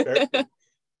 Okay.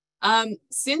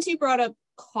 Since you brought up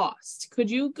cost,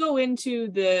 could you go into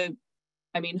the,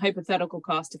 hypothetical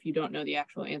cost if you don't know the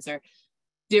actual answer,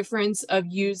 difference of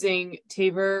using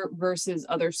TAVR versus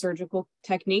other surgical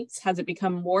techniques? Has it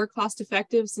become more cost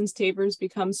effective since TAVR's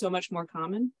become so much more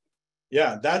common?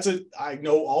 Yeah, I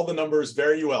know all the numbers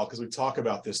very well because we talk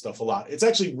about this stuff a lot. It's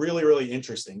actually really, really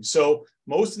interesting. So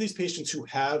most of these patients who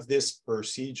have this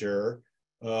procedure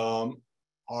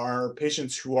are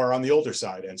patients who are on the older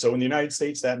side. And so in the United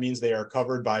States, that means they are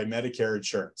covered by Medicare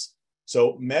insurance.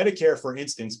 So Medicare, for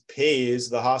instance, pays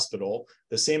the hospital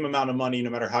the same amount of money no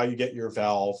matter how you get your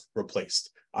valve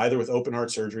replaced, either with open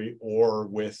heart surgery or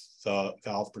with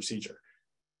valve procedure.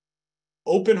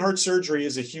 Open heart surgery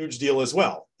is a huge deal as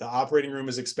well. The operating room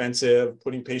is expensive.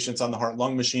 Putting patients on the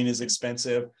heart-lung machine is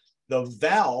expensive. The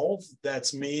valve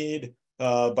that's made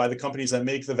by the companies that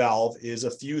make the valve is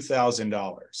a few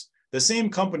 $1,000s. The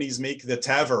same companies make the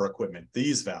TAVR equipment,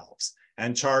 these valves,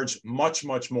 and charge much,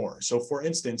 much more. So for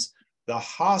instance, the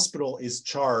hospital is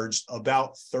charged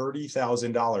about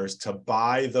 $30,000 to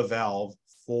buy the valve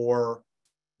for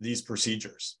these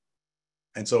procedures.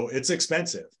 And so it's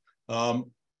expensive.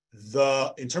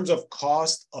 In terms of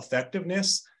cost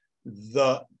effectiveness,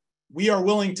 we are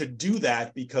willing to do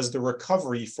that because the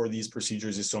recovery for these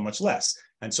procedures is so much less.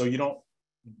 And so you don't,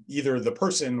 either the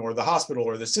person or the hospital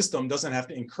or the system doesn't have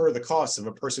to incur the costs of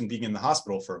a person being in the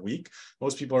hospital for a week.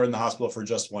 Most people are in the hospital for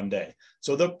just one day.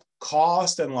 So the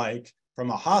cost and from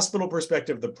a hospital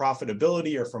perspective, the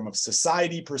profitability, or from a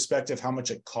society perspective, how much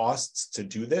it costs to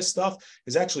do this stuff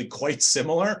is actually quite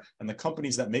similar. And the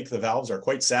companies that make the valves are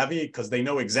quite savvy because they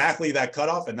know exactly that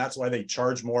cutoff, and that's why they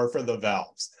charge more for the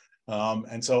valves.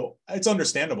 And so it's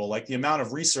understandable, like the amount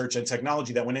of research and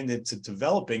technology that went into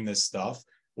developing this stuff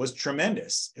was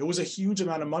tremendous. It was a huge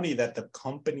amount of money that the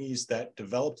companies that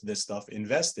developed this stuff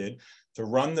invested to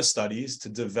run the studies, to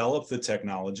develop the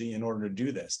technology in order to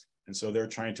do this. And so they're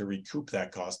trying to recoup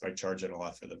that cost by charging a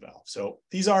lot for the valve. So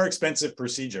these are expensive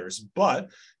procedures,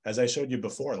 but as I showed you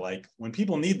before, when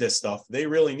people need this stuff, they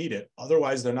really need it.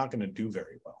 Otherwise, they're not going to do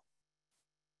very well.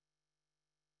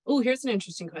 Oh, here's an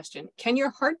interesting question. Can your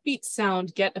heartbeat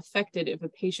sound get affected if a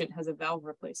patient has a valve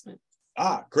replacement?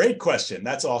 Great question.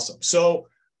 That's awesome. So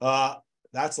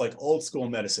that's like old school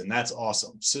medicine. That's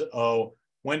awesome. So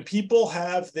when people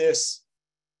have this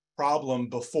problem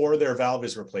before their valve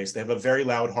is replaced, they have a very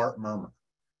loud heart murmur.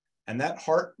 And that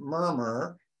heart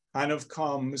murmur kind of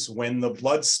comes when the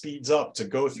blood speeds up to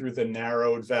go through the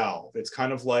narrowed valve. It's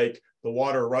kind of like the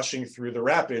water rushing through the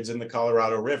rapids in the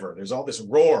Colorado River. There's all this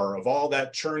roar of all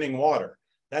that churning water.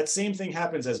 That same thing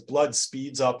happens as blood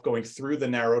speeds up going through the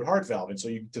narrowed heart valve. And so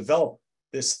you develop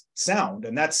this sound,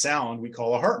 and that sound we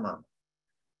call a heart murmur.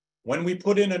 When we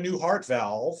put in a new heart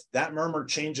valve, that murmur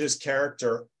changes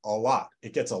character a lot.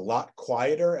 It gets a lot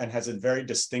quieter and has a very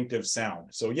distinctive sound.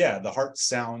 So yeah, the heart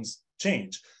sounds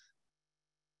change,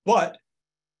 but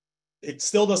it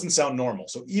still doesn't sound normal.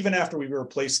 So even after we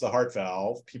replace the heart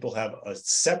valve, people have a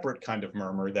separate kind of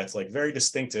murmur that's like very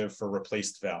distinctive for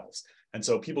replaced valves. And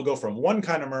so people go from one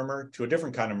kind of murmur to a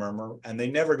different kind of murmur, and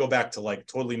they never go back to like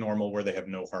totally normal where they have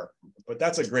no heart. But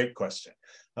that's a great question,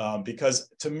 because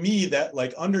to me, that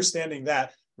like understanding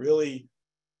that really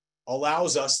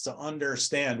allows us to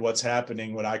understand what's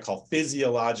happening, what I call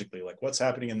physiologically, like what's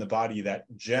happening in the body that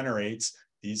generates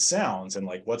these sounds, and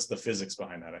like what's the physics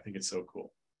behind that. I think it's so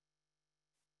cool.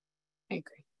 I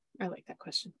agree. I like that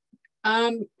question.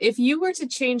 If you were to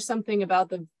change something about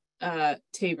the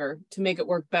TAVR to make it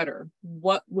work better,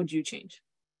 what would you change?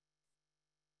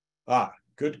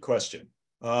 Good question.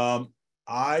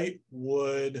 I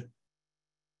would,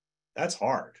 that's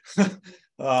hard.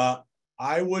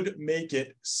 I would make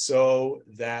it so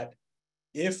that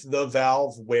if the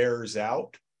valve wears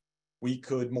out, we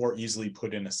could more easily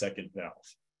put in a second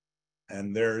valve.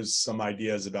 And there's some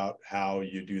ideas about how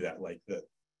you do that, like the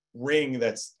ring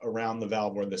that's around the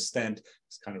valve or the stent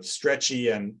is kind of stretchy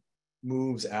and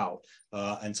moves out.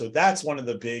 And so that's one of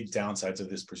the big downsides of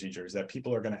this procedure, is that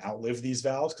people are going to outlive these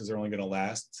valves because they're only going to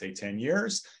last, say, 10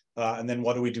 years. And then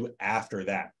what do we do after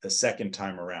that, the second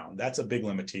time around? That's a big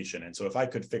limitation. And so if I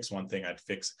could fix one thing, I'd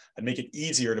make it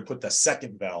easier to put the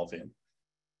second valve in.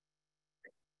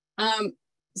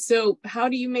 So how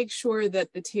do you make sure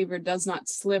that the TAVR does not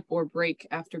slip or break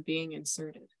after being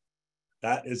inserted?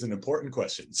 That is an important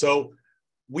question. So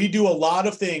we do a lot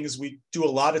of things. We do a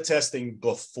lot of testing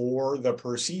before the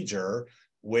procedure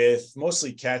with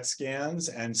mostly CAT scans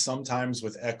and sometimes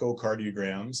with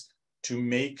echocardiograms to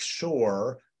make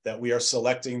sure that we are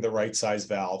selecting the right size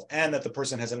valve and that the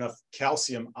person has enough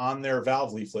calcium on their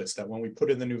valve leaflets that when we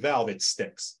put in the new valve, it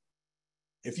sticks.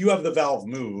 If you have the valve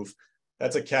move,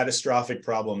 that's a catastrophic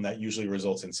problem that usually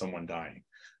results in someone dying.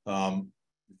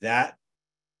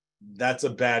 That's a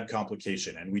bad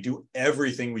complication, and we do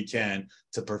everything we can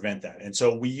to prevent that. And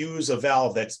so we use a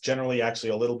valve that's generally actually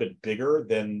a little bit bigger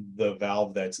than the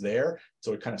valve that's there.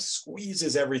 So it kind of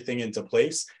squeezes everything into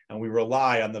place, and we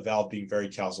rely on the valve being very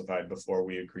calcified before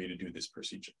we agree to do this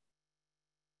procedure.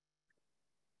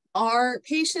 Are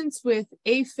patients with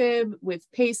AFib, with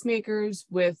pacemakers,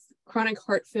 with chronic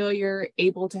heart failure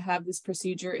able to have this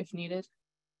procedure if needed?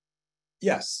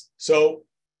 Yes. So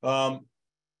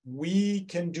we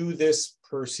can do this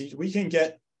procedure. We can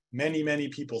get many, many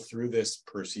people through this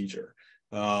procedure.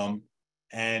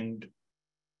 And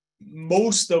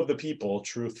most of the people,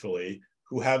 truthfully,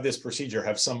 who have this procedure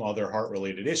have some other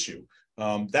heart-related issue.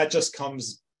 That just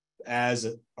comes as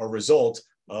a result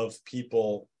of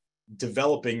people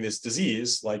developing this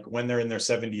disease, like when they're in their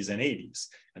 70s and 80s.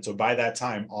 And so by that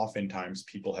time, oftentimes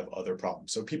people have other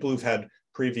problems. So people who've had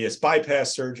previous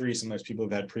bypass surgery, sometimes people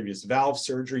who've had previous valve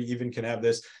surgery even can have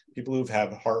this. People who've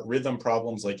had heart rhythm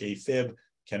problems like AFib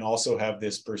can also have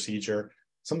this procedure.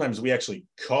 Sometimes we actually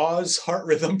cause heart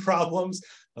rhythm problems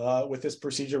with this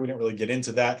procedure. We didn't really get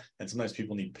into that. And sometimes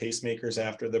people need pacemakers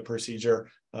after the procedure.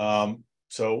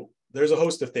 So there's a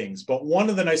host of things. But one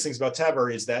of the nice things about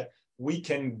TAVR is that we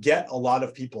can get a lot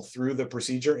of people through the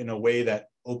procedure in a way that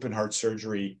open heart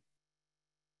surgery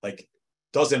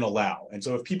doesn't allow. And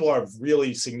so if people have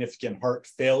really significant heart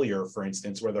failure, for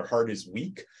instance, where their heart is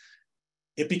weak,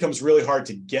 it becomes really hard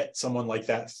to get someone like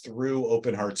that through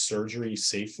open heart surgery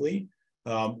safely.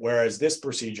 Whereas this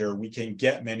procedure, we can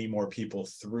get many more people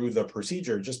through the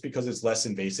procedure just because it's less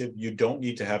invasive. You don't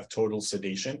need to have total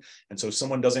sedation. And so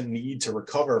someone doesn't need to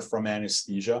recover from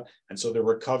anesthesia. And so the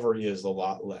recovery is a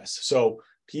lot less. So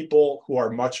people who are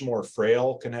much more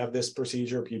frail can have this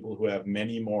procedure. People who have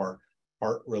many more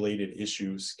heart-related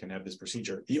issues can have this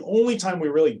procedure. The only time we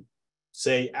really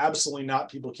say absolutely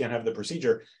not, people can't have the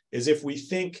procedure, is if we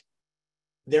think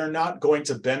they're not going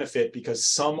to benefit because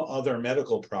some other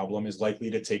medical problem is likely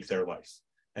to take their life.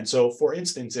 And so, for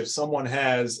instance, if someone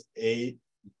has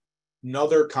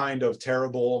another kind of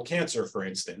terrible cancer, for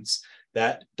instance,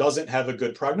 that doesn't have a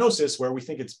good prognosis, where we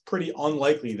think it's pretty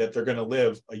unlikely that they're going to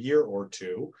live a year or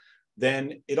two,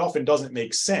 then it often doesn't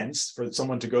make sense for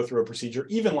someone to go through a procedure,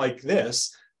 even like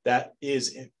this, that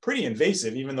is pretty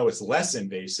invasive, even though it's less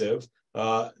invasive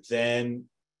than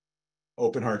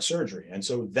open heart surgery. And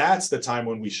so that's the time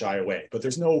when we shy away. But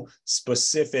there's no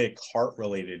specific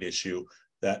heart-related issue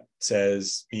that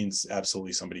means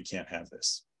absolutely somebody can't have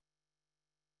this.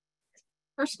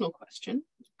 Personal question.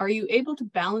 Are you able to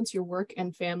balance your work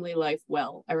and family life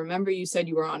well? I remember you said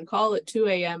you were on call at 2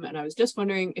 a.m. and I was just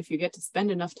wondering if you get to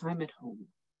spend enough time at home.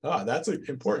 That's an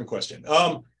important question.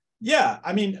 Yeah,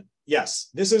 I mean, yes,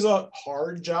 this is a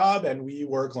hard job and we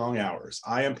work long hours.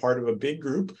 I am part of a big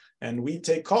group and we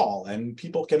take call, and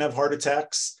people can have heart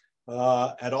attacks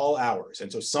at all hours. And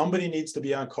so somebody needs to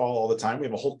be on call all the time. We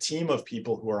have a whole team of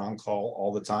people who are on call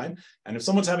all the time. And if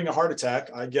someone's having a heart attack,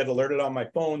 I get alerted on my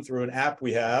phone through an app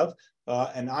we have,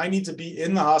 and I need to be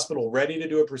in the hospital ready to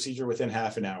do a procedure within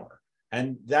half an hour.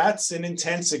 And that's an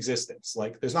intense existence.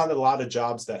 Like, there's not a lot of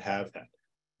jobs that have that.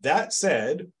 That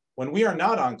said, when we are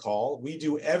not on call, we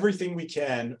do everything we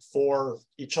can for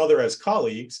each other as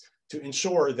colleagues to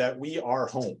ensure that we are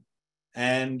home.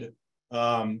 And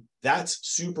that's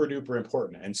super duper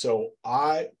important. And so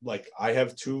I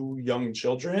have 2 young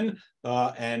children,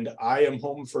 and I am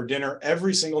home for dinner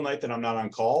every single night that I'm not on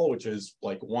call, which is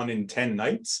like 1 in 10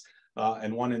 nights,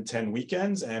 and 1 in 10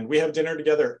 weekends. And we have dinner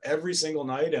together every single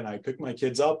night, and I pick my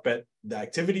kids up at the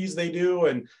activities they do.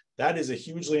 And that is a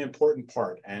hugely important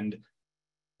part. And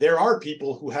there are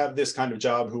people who have this kind of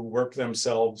job who work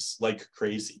themselves like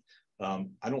crazy.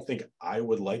 I don't think I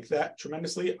would like that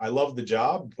tremendously. I love the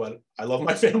job, but I love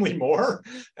my family more.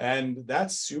 And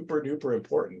that's super duper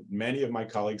important. Many of my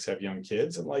colleagues have young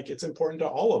kids, and like, it's important to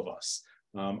all of us.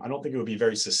 I don't think it would be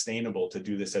very sustainable to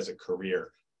do this as a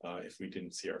career if we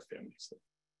didn't see our families.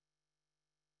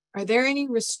 Are there any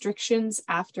restrictions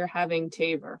after having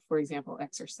TAVR, for example,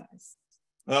 exercise?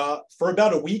 For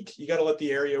about a week, you got to let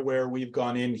the area where we've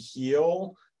gone in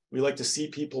heal. We like to see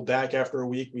people back after a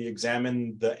week. We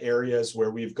examine the areas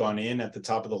where we've gone in at the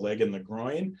top of the leg and the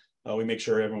groin. We make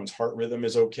sure everyone's heart rhythm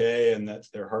is okay and that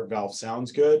their heart valve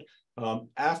sounds good.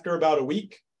 After about a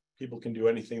week, people can do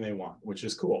anything they want, which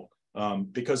is cool.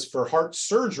 Because for heart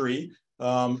surgery,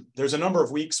 there's a number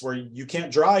of weeks where you can't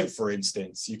drive, for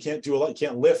instance. You can't do a lot, you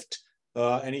can't lift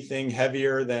anything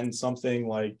heavier than something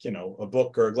like, a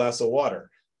book or a glass of water.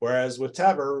 Whereas with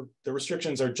TAVR, the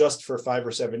restrictions are just for 5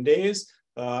 or 7 days.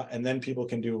 And then people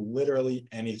can do literally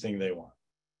anything they want.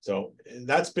 So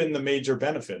that's been the major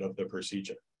benefit of the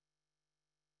procedure.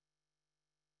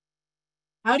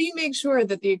 How do you make sure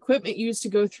that the equipment used to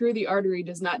go through the artery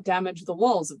does not damage the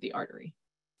walls of the artery?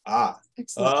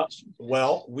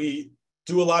 Well, we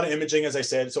do a lot of imaging, as I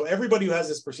said. So everybody who has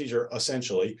this procedure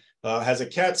essentially has a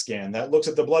CAT scan that looks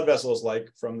at the blood vessels, like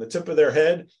from the tip of their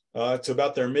head to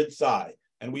about their mid-thigh.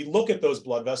 And we look at those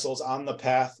blood vessels on the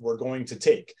path we're going to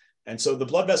take. And so the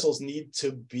blood vessels need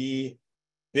to be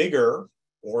bigger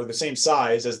or the same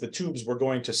size as the tubes we're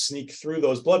going to sneak through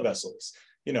those blood vessels.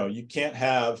 You can't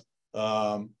have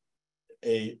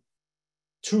a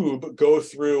tube go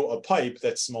through a pipe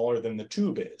that's smaller than the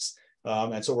tube is.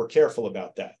 And so we're careful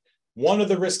about that. One of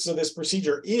the risks of this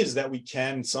procedure is that we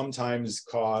can sometimes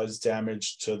cause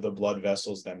damage to the blood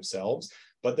vessels themselves.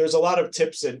 But there's a lot of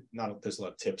tips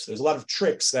there's a lot of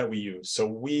tricks that we use. So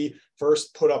we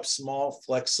first put up small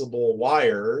flexible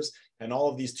wires, and all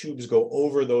of these tubes go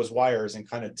over those wires and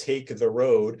kind of take the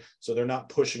road so they're not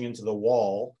pushing into the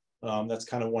wall. That's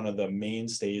kind of one of the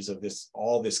mainstays of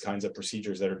all this kinds of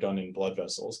procedures that are done in blood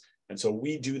vessels. And so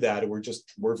we do that, and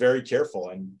we're very careful.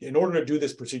 And in order to do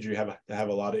this procedure, you have to have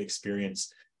a lot of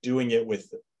experience doing it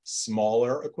with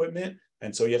smaller equipment.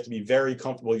 And so you have to be very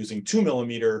comfortable using 2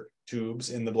 millimeter tubes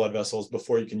in the blood vessels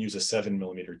before you can use a 7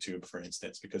 millimeter tube, for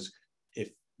instance, because if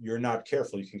you're not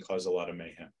careful, you can cause a lot of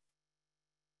mayhem.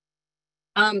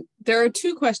 There are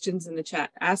 2 questions in the chat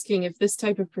asking if this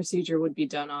type of procedure would be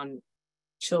done on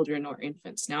children or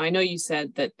infants. Now, I know you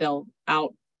said that they'll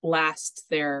outlast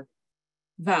their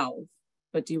valve,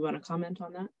 but do you want to comment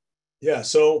on that? Yeah,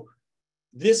 so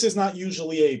this is not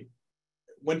usually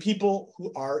when people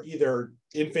who are either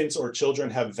infants or children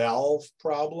have valve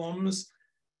problems,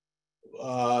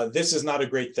 this is not a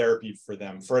great therapy for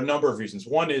them for a number of reasons.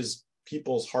 One is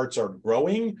people's hearts are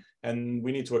growing, and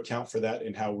we need to account for that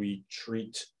in how we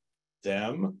treat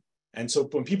them. And so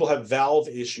when people have valve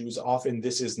issues, often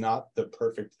this is not the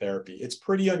perfect therapy. It's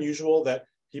pretty unusual that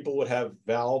people would have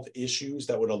valve issues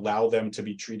that would allow them to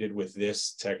be treated with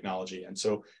this technology. And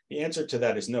so the answer to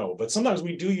that is no. But sometimes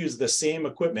we do use the same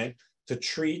equipment to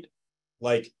treat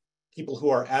like people who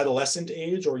are adolescent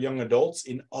age or young adults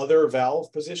in other valve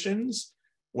positions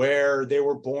where they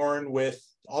were born with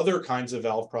other kinds of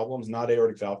valve problems, not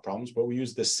aortic valve problems, but we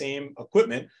use the same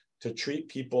equipment to treat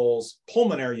people's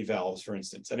pulmonary valves, for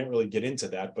instance. I didn't really get into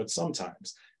that, but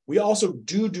sometimes. We also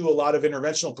do a lot of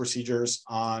interventional procedures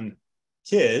on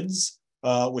kids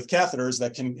with catheters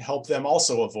that can help them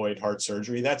also avoid heart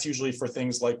surgery. That's usually for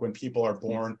things like when people are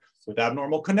born with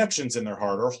abnormal connections in their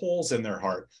heart or holes in their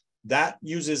heart. That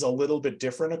uses a little bit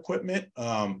different equipment.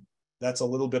 That's a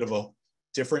little bit of a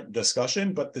different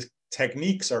discussion, but the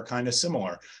techniques are kind of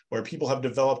similar, where people have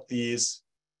developed these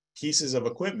pieces of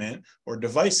equipment or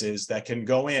devices that can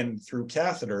go in through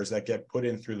catheters that get put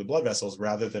in through the blood vessels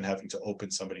rather than having to open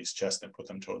somebody's chest and put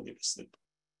them totally to sleep.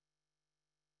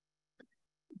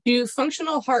 Do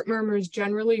functional heart murmurs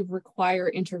generally require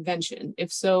intervention?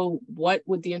 If so, what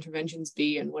would the interventions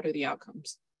be and what are the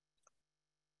outcomes?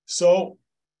 So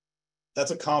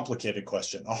that's a complicated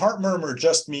question. A heart murmur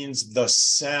just means the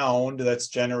sound that's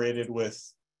generated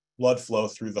with blood flow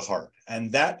through the heart.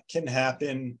 And that can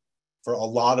happen for a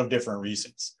lot of different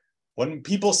reasons. When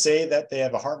people say that they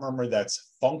have a heart murmur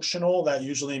that's functional, that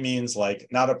usually means like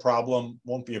not a problem,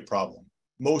 won't be a problem.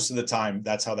 Most of the time,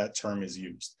 that's how that term is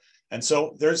used. And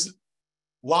so there's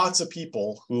lots of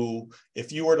people who,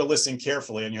 if you were to listen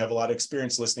carefully and you have a lot of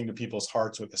experience listening to people's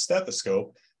hearts with a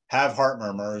stethoscope, have heart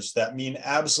murmurs that mean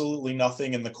absolutely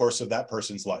nothing in the course of that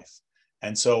person's life.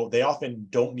 And so they often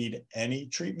don't need any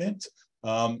treatment,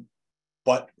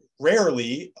 but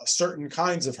rarely certain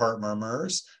kinds of heart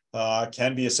murmurs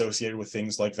can be associated with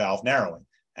things like valve narrowing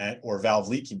or valve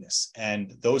leakiness.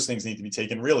 And those things need to be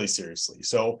taken really seriously.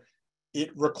 So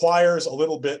it requires a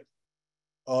little bit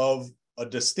of a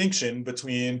distinction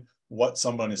between what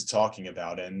someone is talking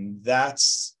about. And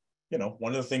that's,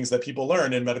 one of the things that people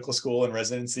learn in medical school and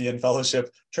residency and fellowship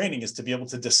training is to be able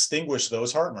to distinguish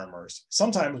those heart murmurs.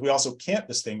 Sometimes we also can't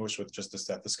distinguish with just a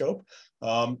stethoscope.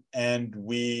 And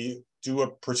we do a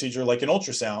procedure like an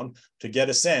ultrasound to get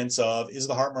a sense of, is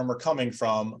the heart murmur coming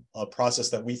from a process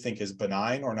that we think is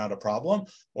benign or not a problem?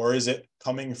 Or is it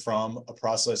coming from a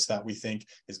process that we think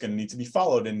is going to need to be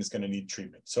followed and is going to need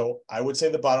treatment? So I would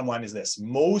say the bottom line is this: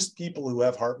 most people who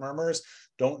have heart murmurs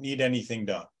don't need anything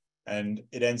done. And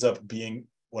it ends up being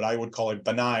what I would call a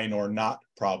benign or not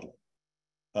problem.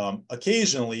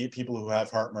 Occasionally, people who have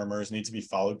heart murmurs need to be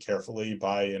followed carefully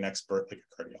by an expert like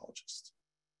a cardiologist.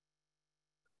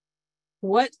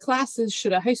 What classes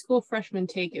should a high school freshman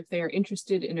take if they are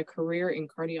interested in a career in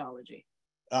cardiology?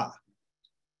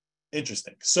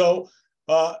 Interesting. So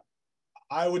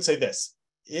I would say this: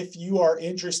 if you are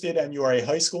interested and you are a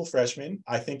high school freshman,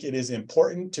 I think it is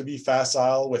important to be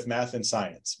facile with math and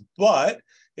science, but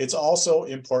it's also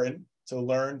important to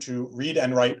learn to read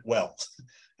and write well.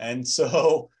 And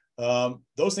so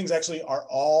those things actually are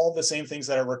all the same things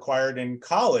that are required in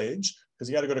college, because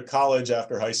you got to go to college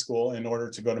after high school in order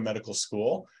to go to medical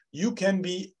school. You can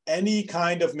be any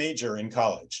kind of major in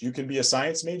college. You can be a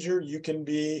science major, you can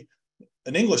be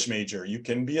an English major, you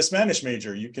can be a Spanish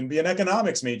major, you can be an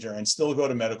economics major and still go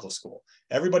to medical school.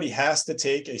 Everybody has to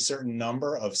take a certain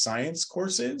number of science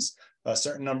courses, a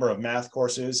certain number of math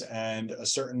courses, and a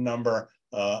certain number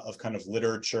of kind of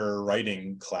literature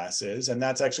writing classes. And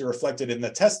that's actually reflected in the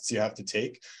tests you have to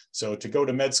take. So to go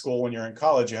to med school when you're in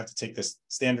college, you have to take this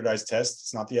standardized test.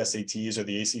 It's not the SATs or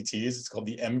the ACTs, it's called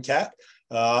the MCAT.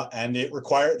 And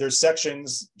there's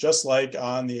sections just like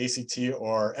on the ACT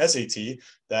or SAT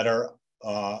that are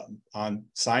on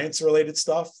science related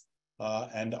stuff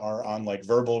and are on like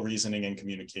verbal reasoning and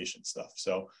communication stuff.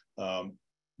 So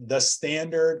the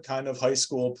standard kind of high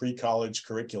school pre-college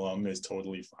curriculum is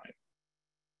totally fine.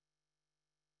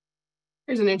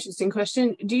 Here's an interesting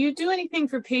question. Do you do anything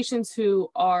for patients who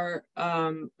are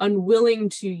unwilling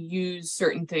to use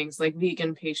certain things, like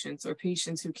vegan patients or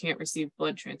patients who can't receive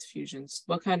blood transfusions?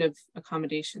 What kind of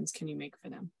accommodations can you make for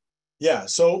them? Yeah,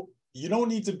 so you don't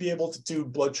need to be able to do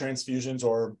blood transfusions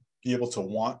or be able to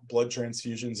want blood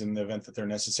transfusions in the event that they're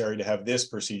necessary to have this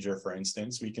procedure, for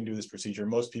instance. We can do this procedure.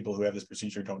 Most people who have this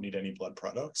procedure don't need any blood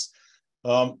products.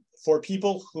 For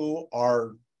people who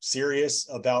are serious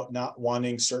about not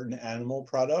wanting certain animal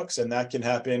products, and that can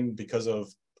happen because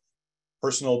of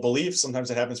personal beliefs.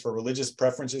 Sometimes it happens for religious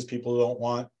preferences. People don't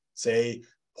want, say,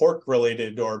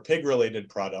 pork-related or pig-related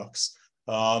products.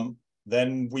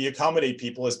 Then we accommodate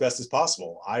people as best as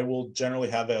possible. I will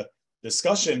generally have a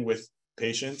discussion with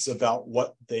patients about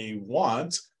what they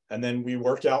want, and then we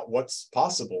work out what's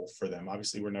possible for them.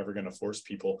 Obviously, we're never going to force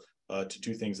people to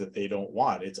do things that they don't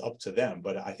want. It's up to them.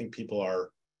 But I think people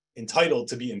are entitled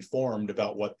to be informed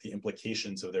about what the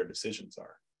implications of their decisions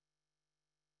are.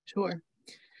 Sure.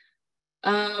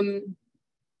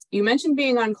 You mentioned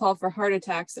being on call for heart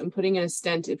attacks and putting in a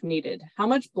stent if needed. How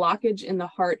much blockage in the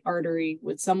heart artery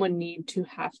would someone need to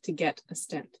have to get a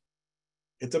stent?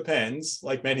 It depends,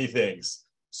 like many things.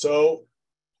 So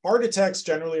heart attacks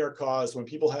generally are caused when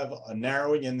people have a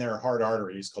narrowing in their heart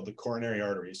arteries called the coronary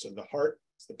arteries. So the heart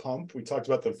is the pump. We talked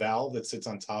about the valve that sits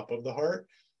on top of the heart.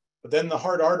 But then the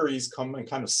heart arteries come and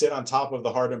kind of sit on top of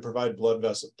the heart and provide blood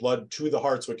to the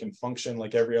heart so it can function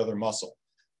like every other muscle.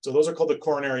 So those are called the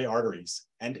coronary arteries.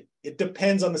 And it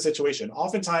depends on the situation.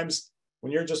 Oftentimes,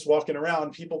 when you're just walking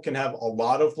around, people can have a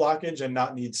lot of blockage and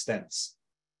not need stents.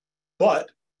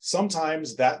 But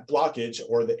sometimes that blockage,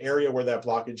 or the area where that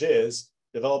blockage is,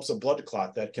 develops a blood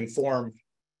clot that can form,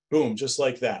 boom, just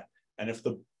like that. And if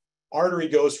the artery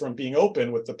goes from being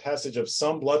open with the passage of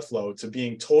some blood flow to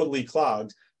being totally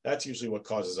clogged, that's usually what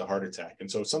causes a heart attack. And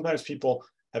so sometimes people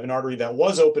have an artery that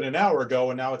was open an hour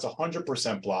ago and now it's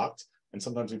 100% blocked. And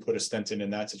sometimes we put a stent in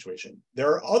that situation.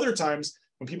 There are other times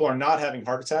when people are not having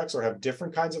heart attacks or have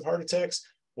different kinds of heart attacks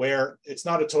where it's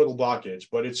not a total blockage,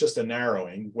 but it's just a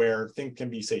narrowing where things can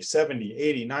be, say, 70,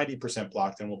 80, 90%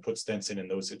 blocked, and we'll put stents in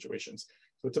those situations.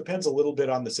 So it depends a little bit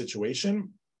on the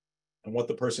situation and what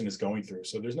the person is going through.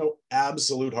 So there's no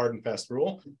absolute hard and fast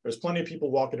rule. There's plenty of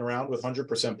people walking around with 100%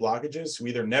 blockages who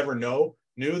either never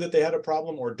knew that they had a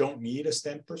problem or don't need a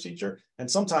stent procedure. And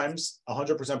sometimes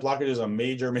 100% blockage is a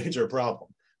major, major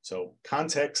problem. So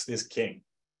context is king.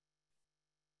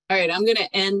 All right, I'm going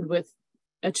to end with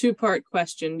a two-part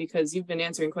question because you've been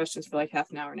answering questions for like half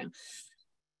an hour now.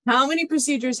 How many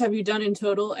procedures have you done in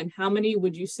total, and how many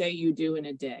would you say you do in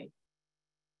a day?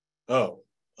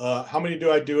 How many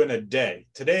do I do in a day?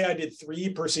 Today I did 3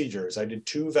 procedures. I did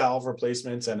 2 valve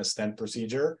replacements and a stent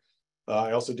procedure.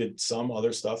 I also did some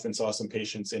other stuff and saw some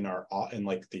patients in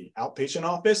like the outpatient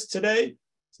office today.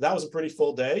 So that was a pretty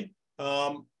full day.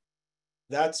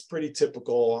 That's pretty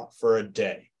typical for a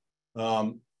day.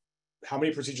 How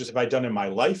many procedures have I done in my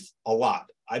life? A lot.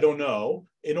 I don't know.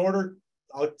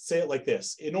 I'll say it like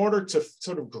this. In order to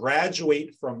sort of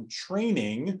graduate from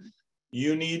training,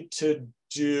 you need to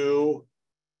do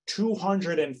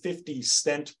 250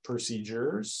 stent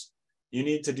procedures. You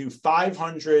need to do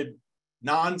 500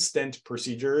 non-stent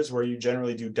procedures where you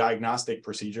generally do diagnostic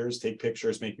procedures, take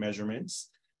pictures, make measurements.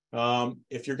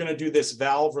 If you're going to do this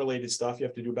valve-related stuff, you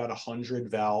have to do about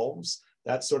 100 valves.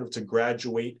 That's sort of to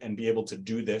graduate and be able to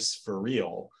do this for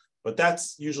real. But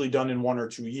that's usually done in 1 or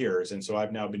 2 years. And so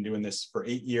I've now been doing this for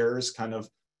 8 years, kind of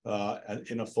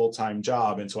in a full-time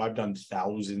job. And so I've done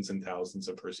thousands and thousands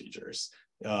of procedures.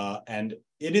 And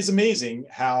it is amazing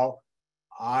how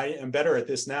I am better at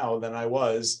this now than I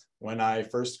was when I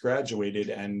first graduated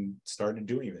and started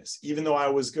doing this. Even though I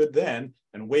was good then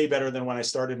and way better than when I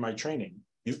started my training,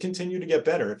 you continue to get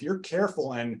better. If you're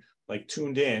careful and like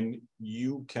tuned in,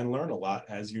 you can learn a lot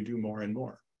as you do more and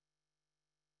more.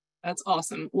 That's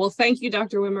awesome. Well, thank you,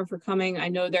 Dr. Wimmer, for coming. I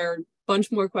know there are a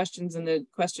bunch more questions in the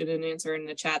question and answer in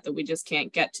the chat that we just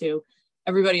can't get to.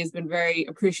 Everybody has been very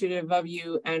appreciative of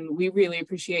you, and we really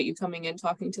appreciate you coming and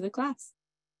talking to the class.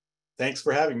 Thanks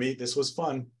for having me. This was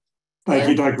fun. Thank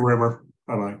you, Dr. Wimmer.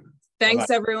 Bye-bye. Thanks,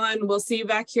 Bye-bye. everyone. We'll see you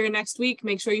back here next week.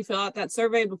 Make sure you fill out that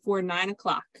survey before 9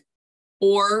 o'clock.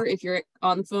 Or if you're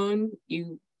on the phone,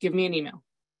 you give me an email.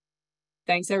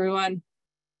 Thanks, everyone.